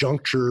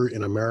juncture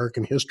in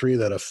American history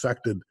that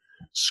affected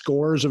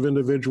scores of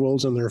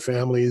individuals and their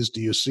families?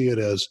 Do you see it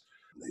as,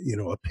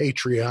 a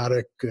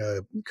patriotic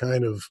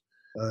kind of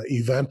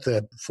event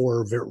that,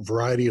 for a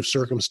variety of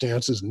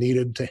circumstances,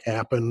 needed to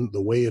happen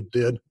the way it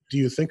did? Do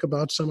you think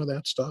about some of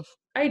that stuff?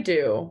 I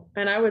do.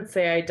 And I would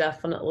say I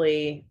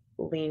definitely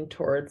lean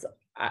towards,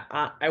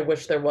 I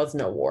wish there was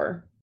no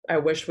war. I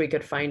wish we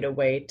could find a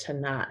way to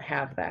not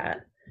have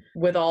that,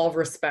 with all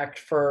respect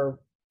for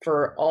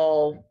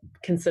all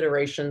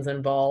considerations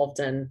involved.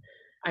 And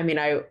I mean,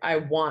 I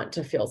want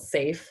to feel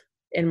safe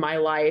in my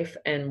life,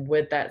 and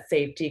with that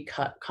safety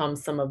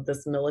comes some of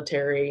this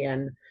military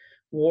and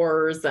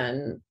wars,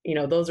 and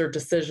those are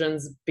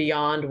decisions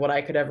beyond what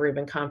I could ever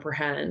even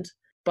comprehend.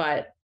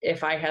 But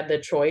if I had the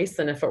choice,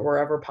 and if it were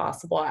ever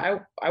possible,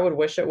 I would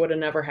wish it would have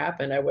never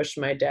happened. I wish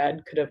my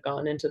dad could have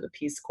gone into the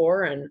Peace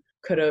Corps and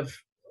could have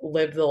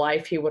lived the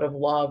life he would have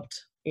loved,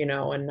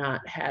 and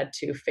not had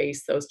to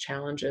face those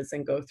challenges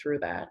and go through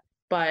that.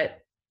 But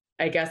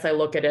I guess I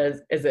look at it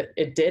as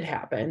it did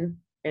happen,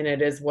 and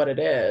it is what it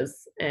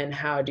is. And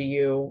how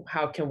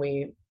can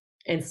we,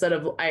 instead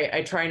of,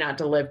 I try not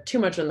to live too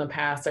much in the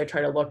past. I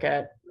try to look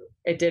at,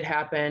 it did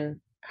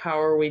happen.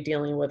 How are we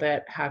dealing with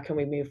it? How can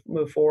we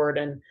move forward?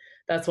 And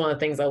that's one of the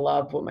things I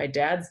love what my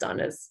dad's done,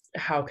 is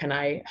how can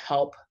I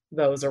help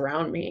those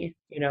around me,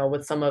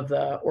 with some of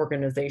the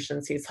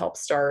organizations he's helped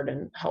start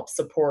and help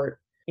support,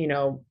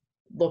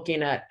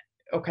 looking at,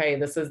 okay,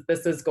 this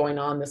is going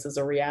on, this is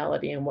a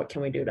reality, and what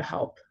can we do to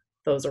help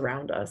those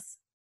around us?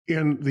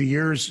 In the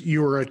years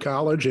you were at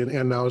college,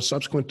 and now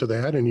subsequent to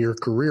that in your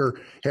career,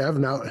 have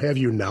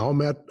you now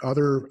met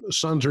other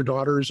sons or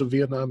daughters of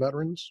Vietnam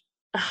veterans?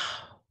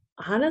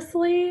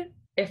 Honestly,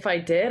 if I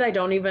did, I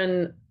don't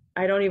even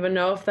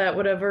know if that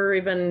would ever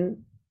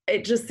even,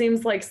 it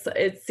seems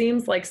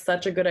like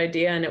such a good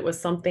idea. And it was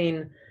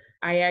something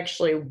I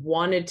actually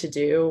wanted to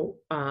do.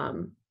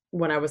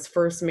 When I was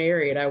first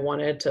married, I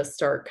wanted to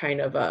start kind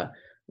of a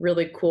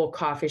really cool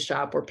coffee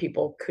shop where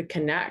people could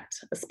connect,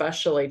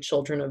 especially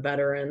children of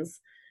veterans.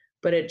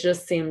 But it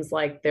just seems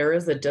like there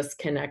is a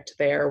disconnect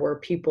there,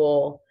 where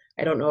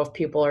I don't know if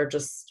people are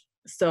just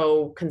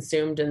so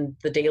consumed in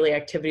the daily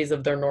activities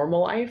of their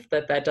normal life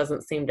that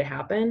doesn't seem to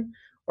happen.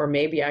 Or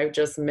maybe I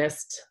just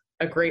missed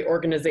a great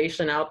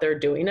organization out there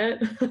doing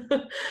it.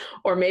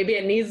 Or maybe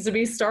it needs to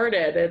be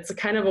started. It's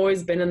kind of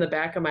always been in the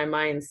back of my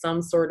mind,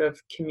 some sort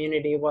of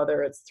community,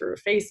 whether it's through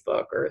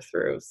Facebook or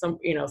through some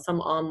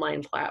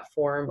online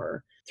platform,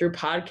 or through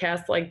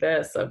podcasts like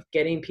this, of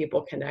getting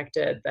people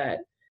connected. That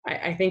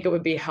I think it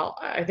would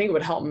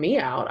help me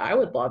out. I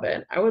would love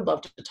it. I would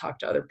love to talk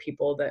to other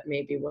people that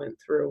maybe went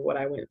through what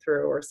I went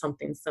through, or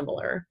something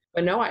similar.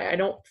 But no, I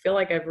don't feel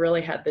like I've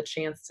really had the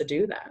chance to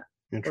do that,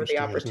 or the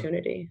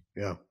opportunity.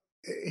 Yeah.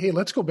 Hey,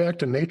 let's go back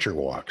to nature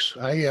walks.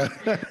 I'll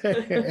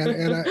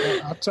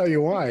tell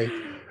you why.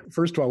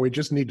 First of all, we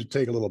just need to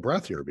take a little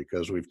breath here,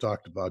 because we've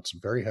talked about some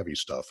very heavy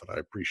stuff, and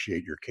I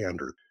appreciate your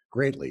candor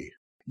greatly.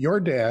 Your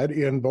dad,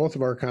 in both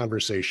of our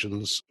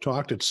conversations,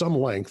 talked at some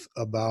length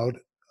about,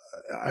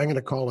 I'm going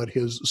to call it,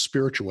 his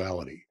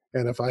spirituality.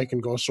 And if I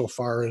can go so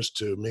far as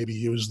to maybe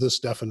use this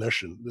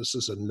definition, this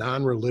is a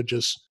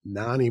non-religious,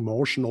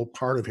 non-emotional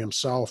part of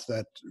himself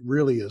that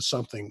really is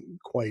something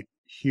quite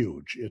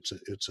huge.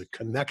 It's a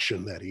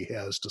connection that he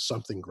has to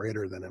something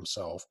greater than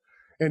himself.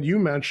 And you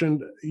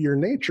mentioned your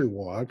nature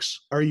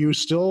walks. Are you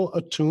still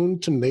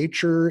attuned to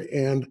nature?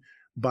 And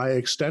by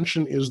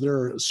extension, is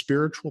there a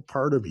spiritual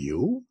part of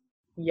you?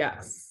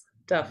 Yes,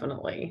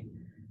 definitely.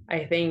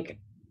 I think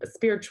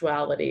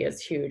spirituality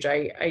is huge.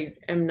 I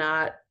am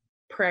not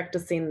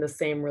practicing the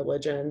same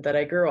religion that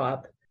I grew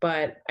up,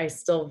 but I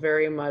still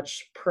very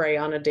much pray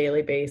on a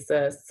daily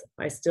basis.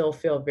 I still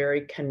feel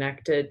very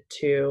connected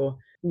to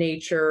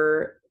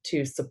nature,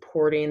 to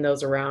supporting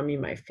those around me,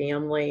 my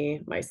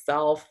family,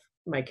 myself,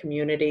 my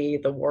community,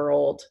 the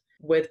world,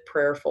 with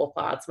prayerful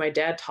thoughts. My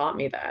dad taught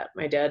me that.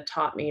 My dad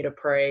taught me to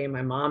pray.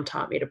 My mom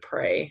taught me to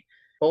pray.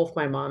 Both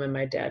my mom and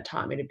my dad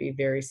taught me to be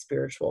very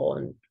spiritual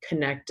and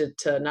connected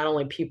to not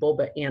only people,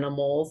 but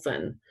animals.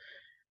 And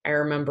I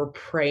remember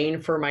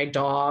praying for my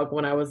dog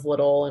when I was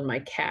little and my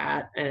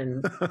cat.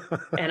 And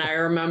I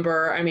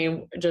remember, I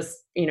mean, just,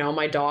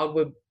 my dog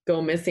would go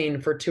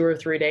missing for 2 or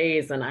 3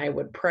 days and I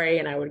would pray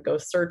and I would go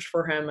search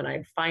for him and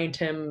I'd find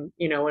him,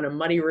 in a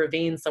muddy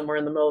ravine somewhere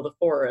in the middle of the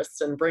forest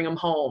and bring him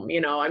home.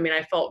 I mean,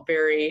 I felt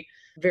very,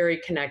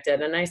 very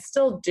connected and I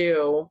still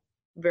do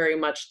very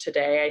much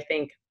today.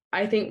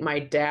 I think my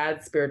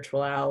dad's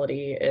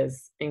spirituality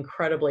is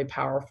incredibly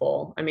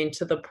powerful. I mean,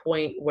 to the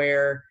point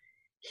where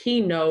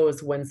he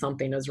knows when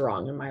something is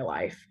wrong in my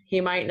life.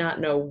 He might not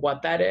know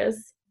what that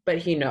is, but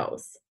he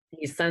knows.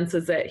 He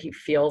senses it, he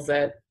feels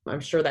it. I'm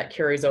sure that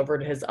carries over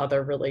to his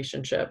other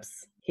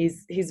relationships.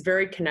 He's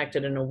very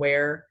connected and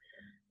aware.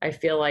 I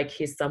feel like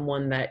he's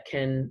someone that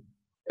can,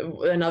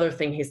 another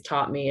thing he's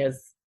taught me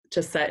is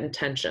to set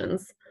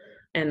intentions.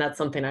 And that's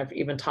something I've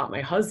even taught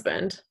my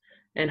husband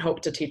and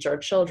hope to teach our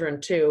children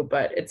too.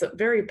 But it's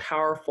very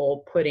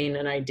powerful putting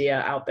an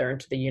idea out there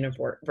into the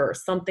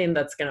universe, something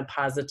that's going to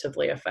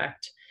positively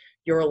affect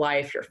your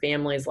life, your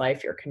family's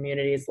life, your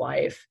community's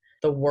life,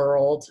 the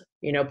world,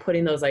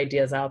 putting those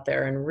ideas out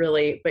there and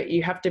really, but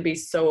you have to be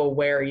so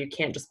aware. You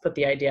can't just put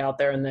the idea out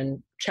there and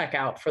then check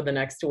out for the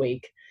next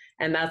week.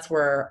 And that's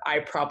where I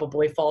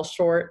probably fall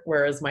short.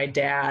 Whereas my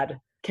dad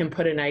can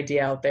put an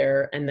idea out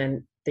there and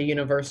then the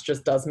universe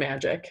just does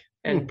magic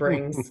and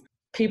brings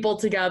people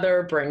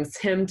together, brings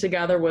him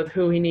together with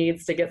who he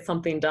needs to get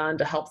something done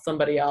to help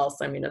somebody else.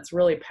 I mean, it's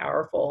really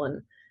powerful.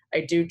 And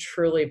I do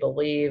truly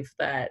believe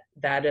that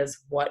that is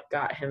what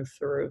got him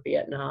through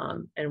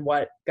Vietnam and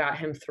what got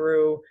him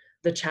through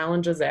the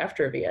challenges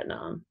after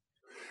Vietnam.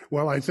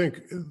 Well, I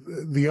think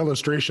the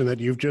illustration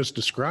that you've just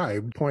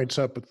described points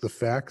up at the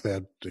fact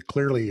that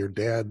clearly your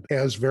dad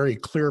has very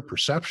clear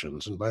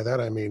perceptions. And by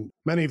that, I mean,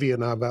 many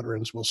Vietnam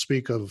veterans will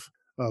speak of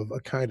a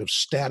kind of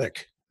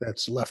static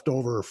that's left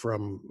over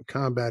from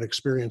combat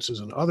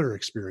experiences and other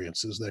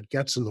experiences that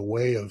gets in the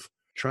way of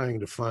trying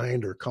to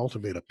find or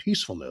cultivate a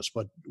peacefulness.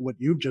 But what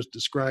you've just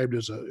described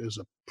is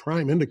a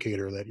prime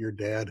indicator that your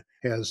dad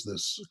has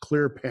this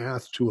clear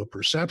path to a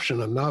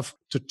perception enough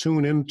to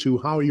tune into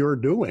how you're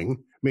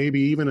doing,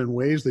 maybe even in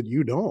ways that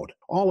you don't.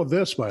 All of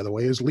this, by the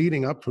way, is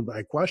leading up to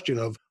my question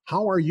of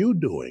how are you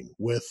doing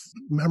with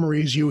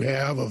memories you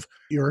have of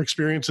your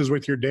experiences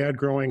with your dad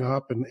growing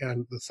up and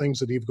the things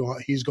that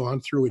he's gone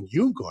through and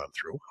you've gone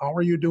through. How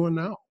are you doing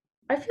now?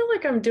 I feel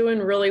like I'm doing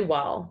really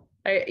well.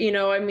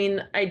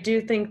 I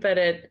do think that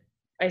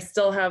I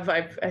still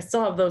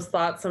have those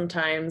thoughts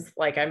sometimes,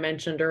 like I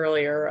mentioned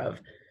earlier, of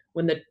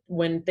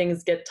when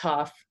things get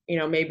tough,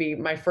 maybe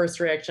my first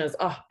reaction is,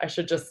 oh,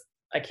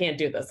 I can't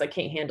do this. I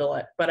can't handle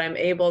it. But I'm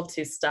able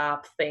to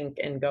stop, think,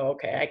 and go,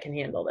 okay, I can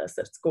handle this.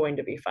 It's going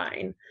to be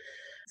fine.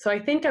 So I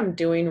think I'm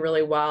doing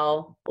really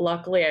well.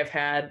 Luckily, I've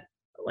had,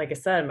 like I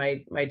said,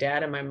 my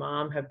dad and my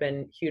mom have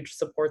been huge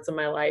supports in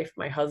my life.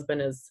 My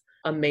husband is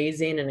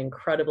amazing and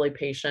incredibly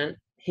patient.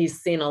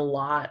 He's seen a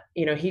lot.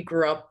 He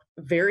grew up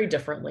very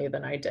differently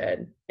than I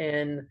did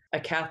in a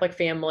Catholic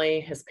family.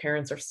 His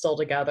parents are still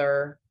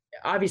together.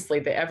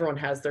 Obviously, everyone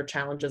has their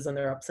challenges and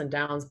their ups and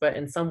downs, but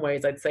in some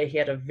ways, I'd say he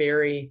had a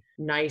very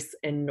nice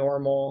and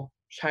normal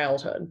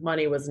childhood.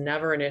 Money was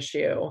never an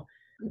issue.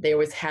 They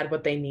always had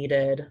what they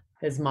needed.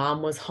 His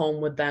mom was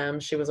home with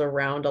them. She was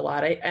around a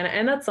lot.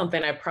 And that's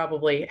something I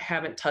probably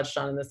haven't touched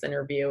on in this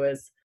interview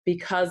is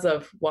because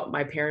of what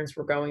my parents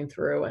were going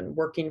through and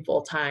working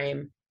full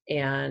time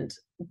and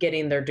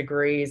getting their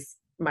degrees.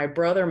 My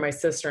brother, my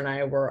sister, and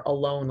I were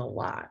alone a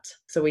lot.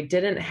 So we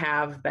didn't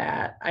have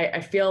that.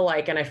 I feel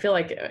like,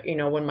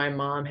 when my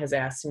mom has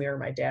asked me or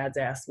my dad's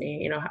asked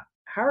me,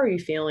 how are you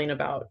feeling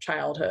about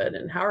childhood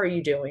and how are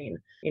you doing?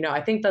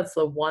 I think that's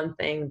the one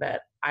thing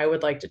that I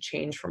would like to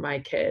change for my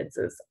kids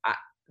is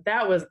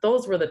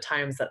those were the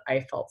times that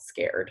I felt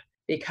scared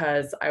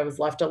because I was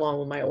left alone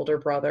with my older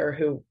brother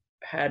who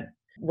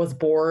was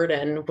bored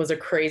and was a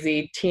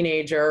crazy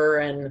teenager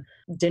and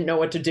didn't know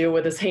what to do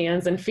with his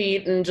hands and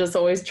feet and just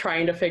always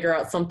trying to figure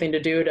out something to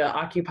do to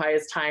occupy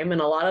his time.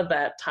 And a lot of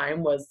that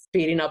time was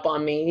beating up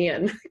on me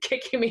and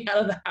kicking me out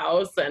of the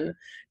house and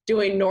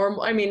doing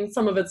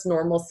some of it's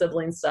normal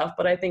sibling stuff,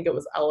 but I think it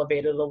was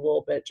elevated a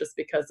little bit just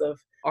because of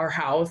our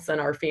house and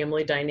our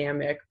family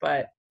dynamic.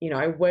 But,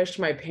 I wish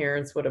my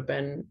parents would have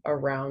been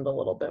around a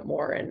little bit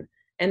more.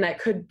 And that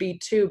could be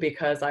too,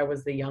 because I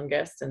was the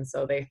youngest. And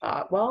so they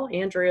thought, well,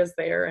 Andrea's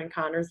there and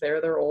Connor's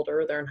there. They're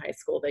older. They're in high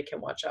school. They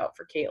can watch out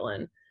for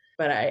Kaitlin.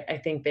 But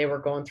I think they were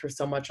going through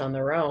so much on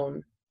their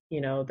own,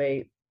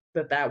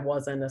 that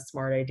wasn't a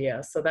smart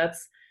idea. So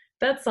that's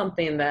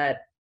something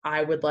that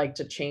I would like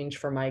to change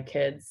for my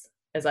kids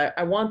is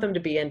I want them to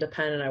be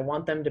independent. I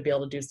want them to be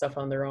able to do stuff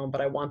on their own, but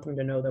I want them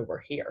to know that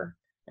we're here.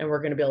 And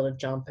we're going to be able to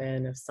jump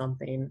in if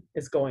something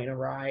is going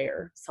awry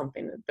or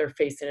something that they're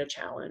facing a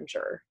challenge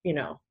or,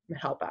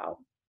 help out.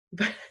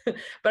 But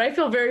I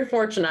feel very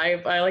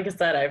fortunate. Like I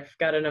said, I've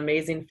got an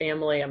amazing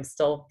family. I'm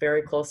still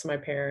very close to my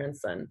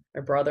parents and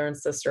my brother and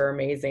sister are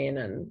amazing.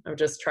 And I'm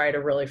just trying to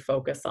really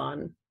focus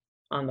on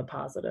the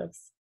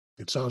positives.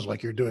 It sounds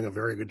like you're doing a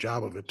very good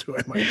job of it too,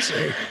 I might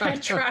say. I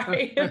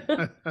try.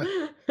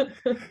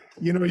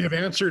 You've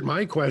answered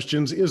my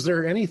questions. Is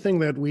there anything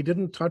that we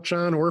didn't touch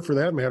on, or for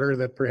that matter,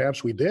 that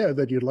perhaps we did,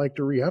 that you'd like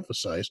to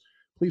reemphasize?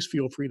 Please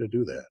feel free to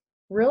do that.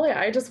 Really,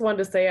 I just wanted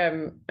to say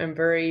I'm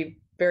very,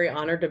 very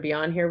honored to be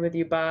on here with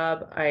you,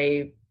 Bob.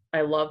 I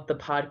love the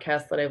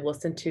podcast that I've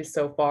listened to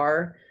so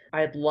far.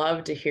 I'd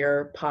love to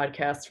hear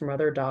podcasts from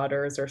other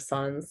daughters or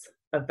sons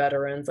of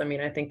veterans. I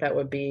mean, I think that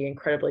would be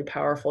incredibly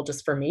powerful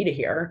just for me to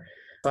hear.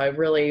 So I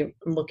really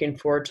am looking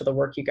forward to the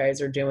work you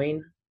guys are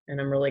doing. And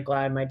I'm really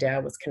glad my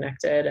dad was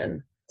connected.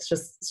 And it's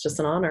just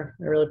an honor.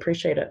 I really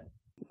appreciate it.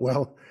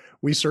 Well,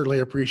 we certainly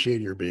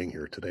appreciate your being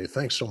here today.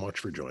 Thanks so much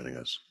for joining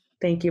us.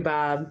 Thank you,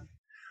 Bob.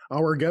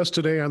 Our guest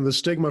today on the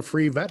Stigma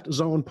Free Vet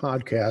Zone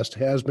podcast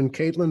has been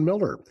Kaitlin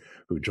Miller,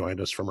 who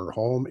joined us from her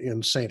home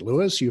in St.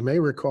 Louis. You may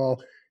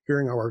recall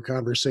hearing our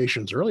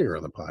conversations earlier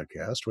in the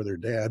podcast with her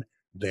dad,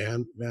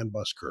 Dan Van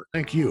Buskirk.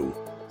 Thank you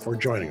for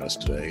joining us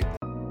today.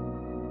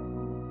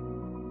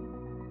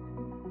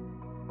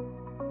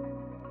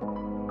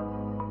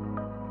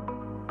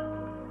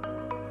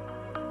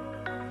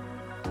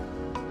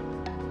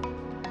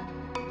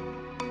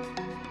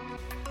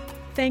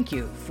 Thank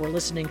you for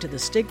listening to the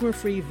Stigma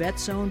Free Vet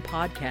Zone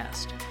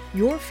podcast.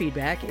 Your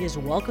feedback is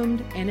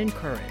welcomed and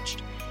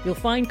encouraged. You'll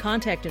find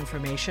contact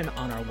information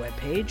on our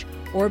webpage,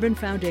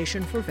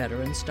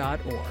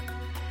 OrbanFoundationForVeterans.org.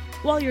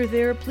 While you're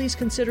there, please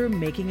consider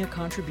making a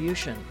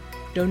contribution.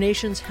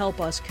 Donations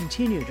help us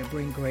continue to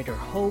bring greater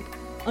hope,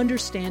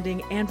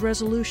 understanding, and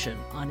resolution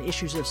on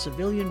issues of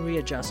civilian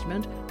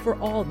readjustment for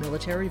all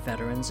military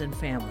veterans and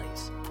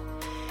families.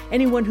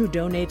 Anyone who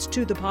donates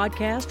to the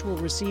podcast will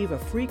receive a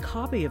free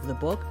copy of the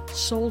book,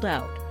 Sold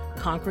Out: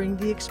 Conquering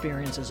the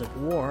Experiences of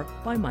War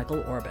by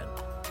Michael Orban.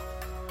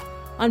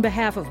 On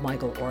behalf of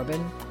Michael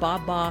Orban,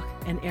 Bob Bach,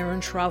 and Aaron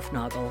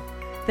Schraufnagel,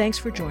 thanks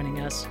for joining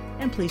us,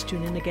 and please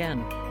tune in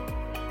again.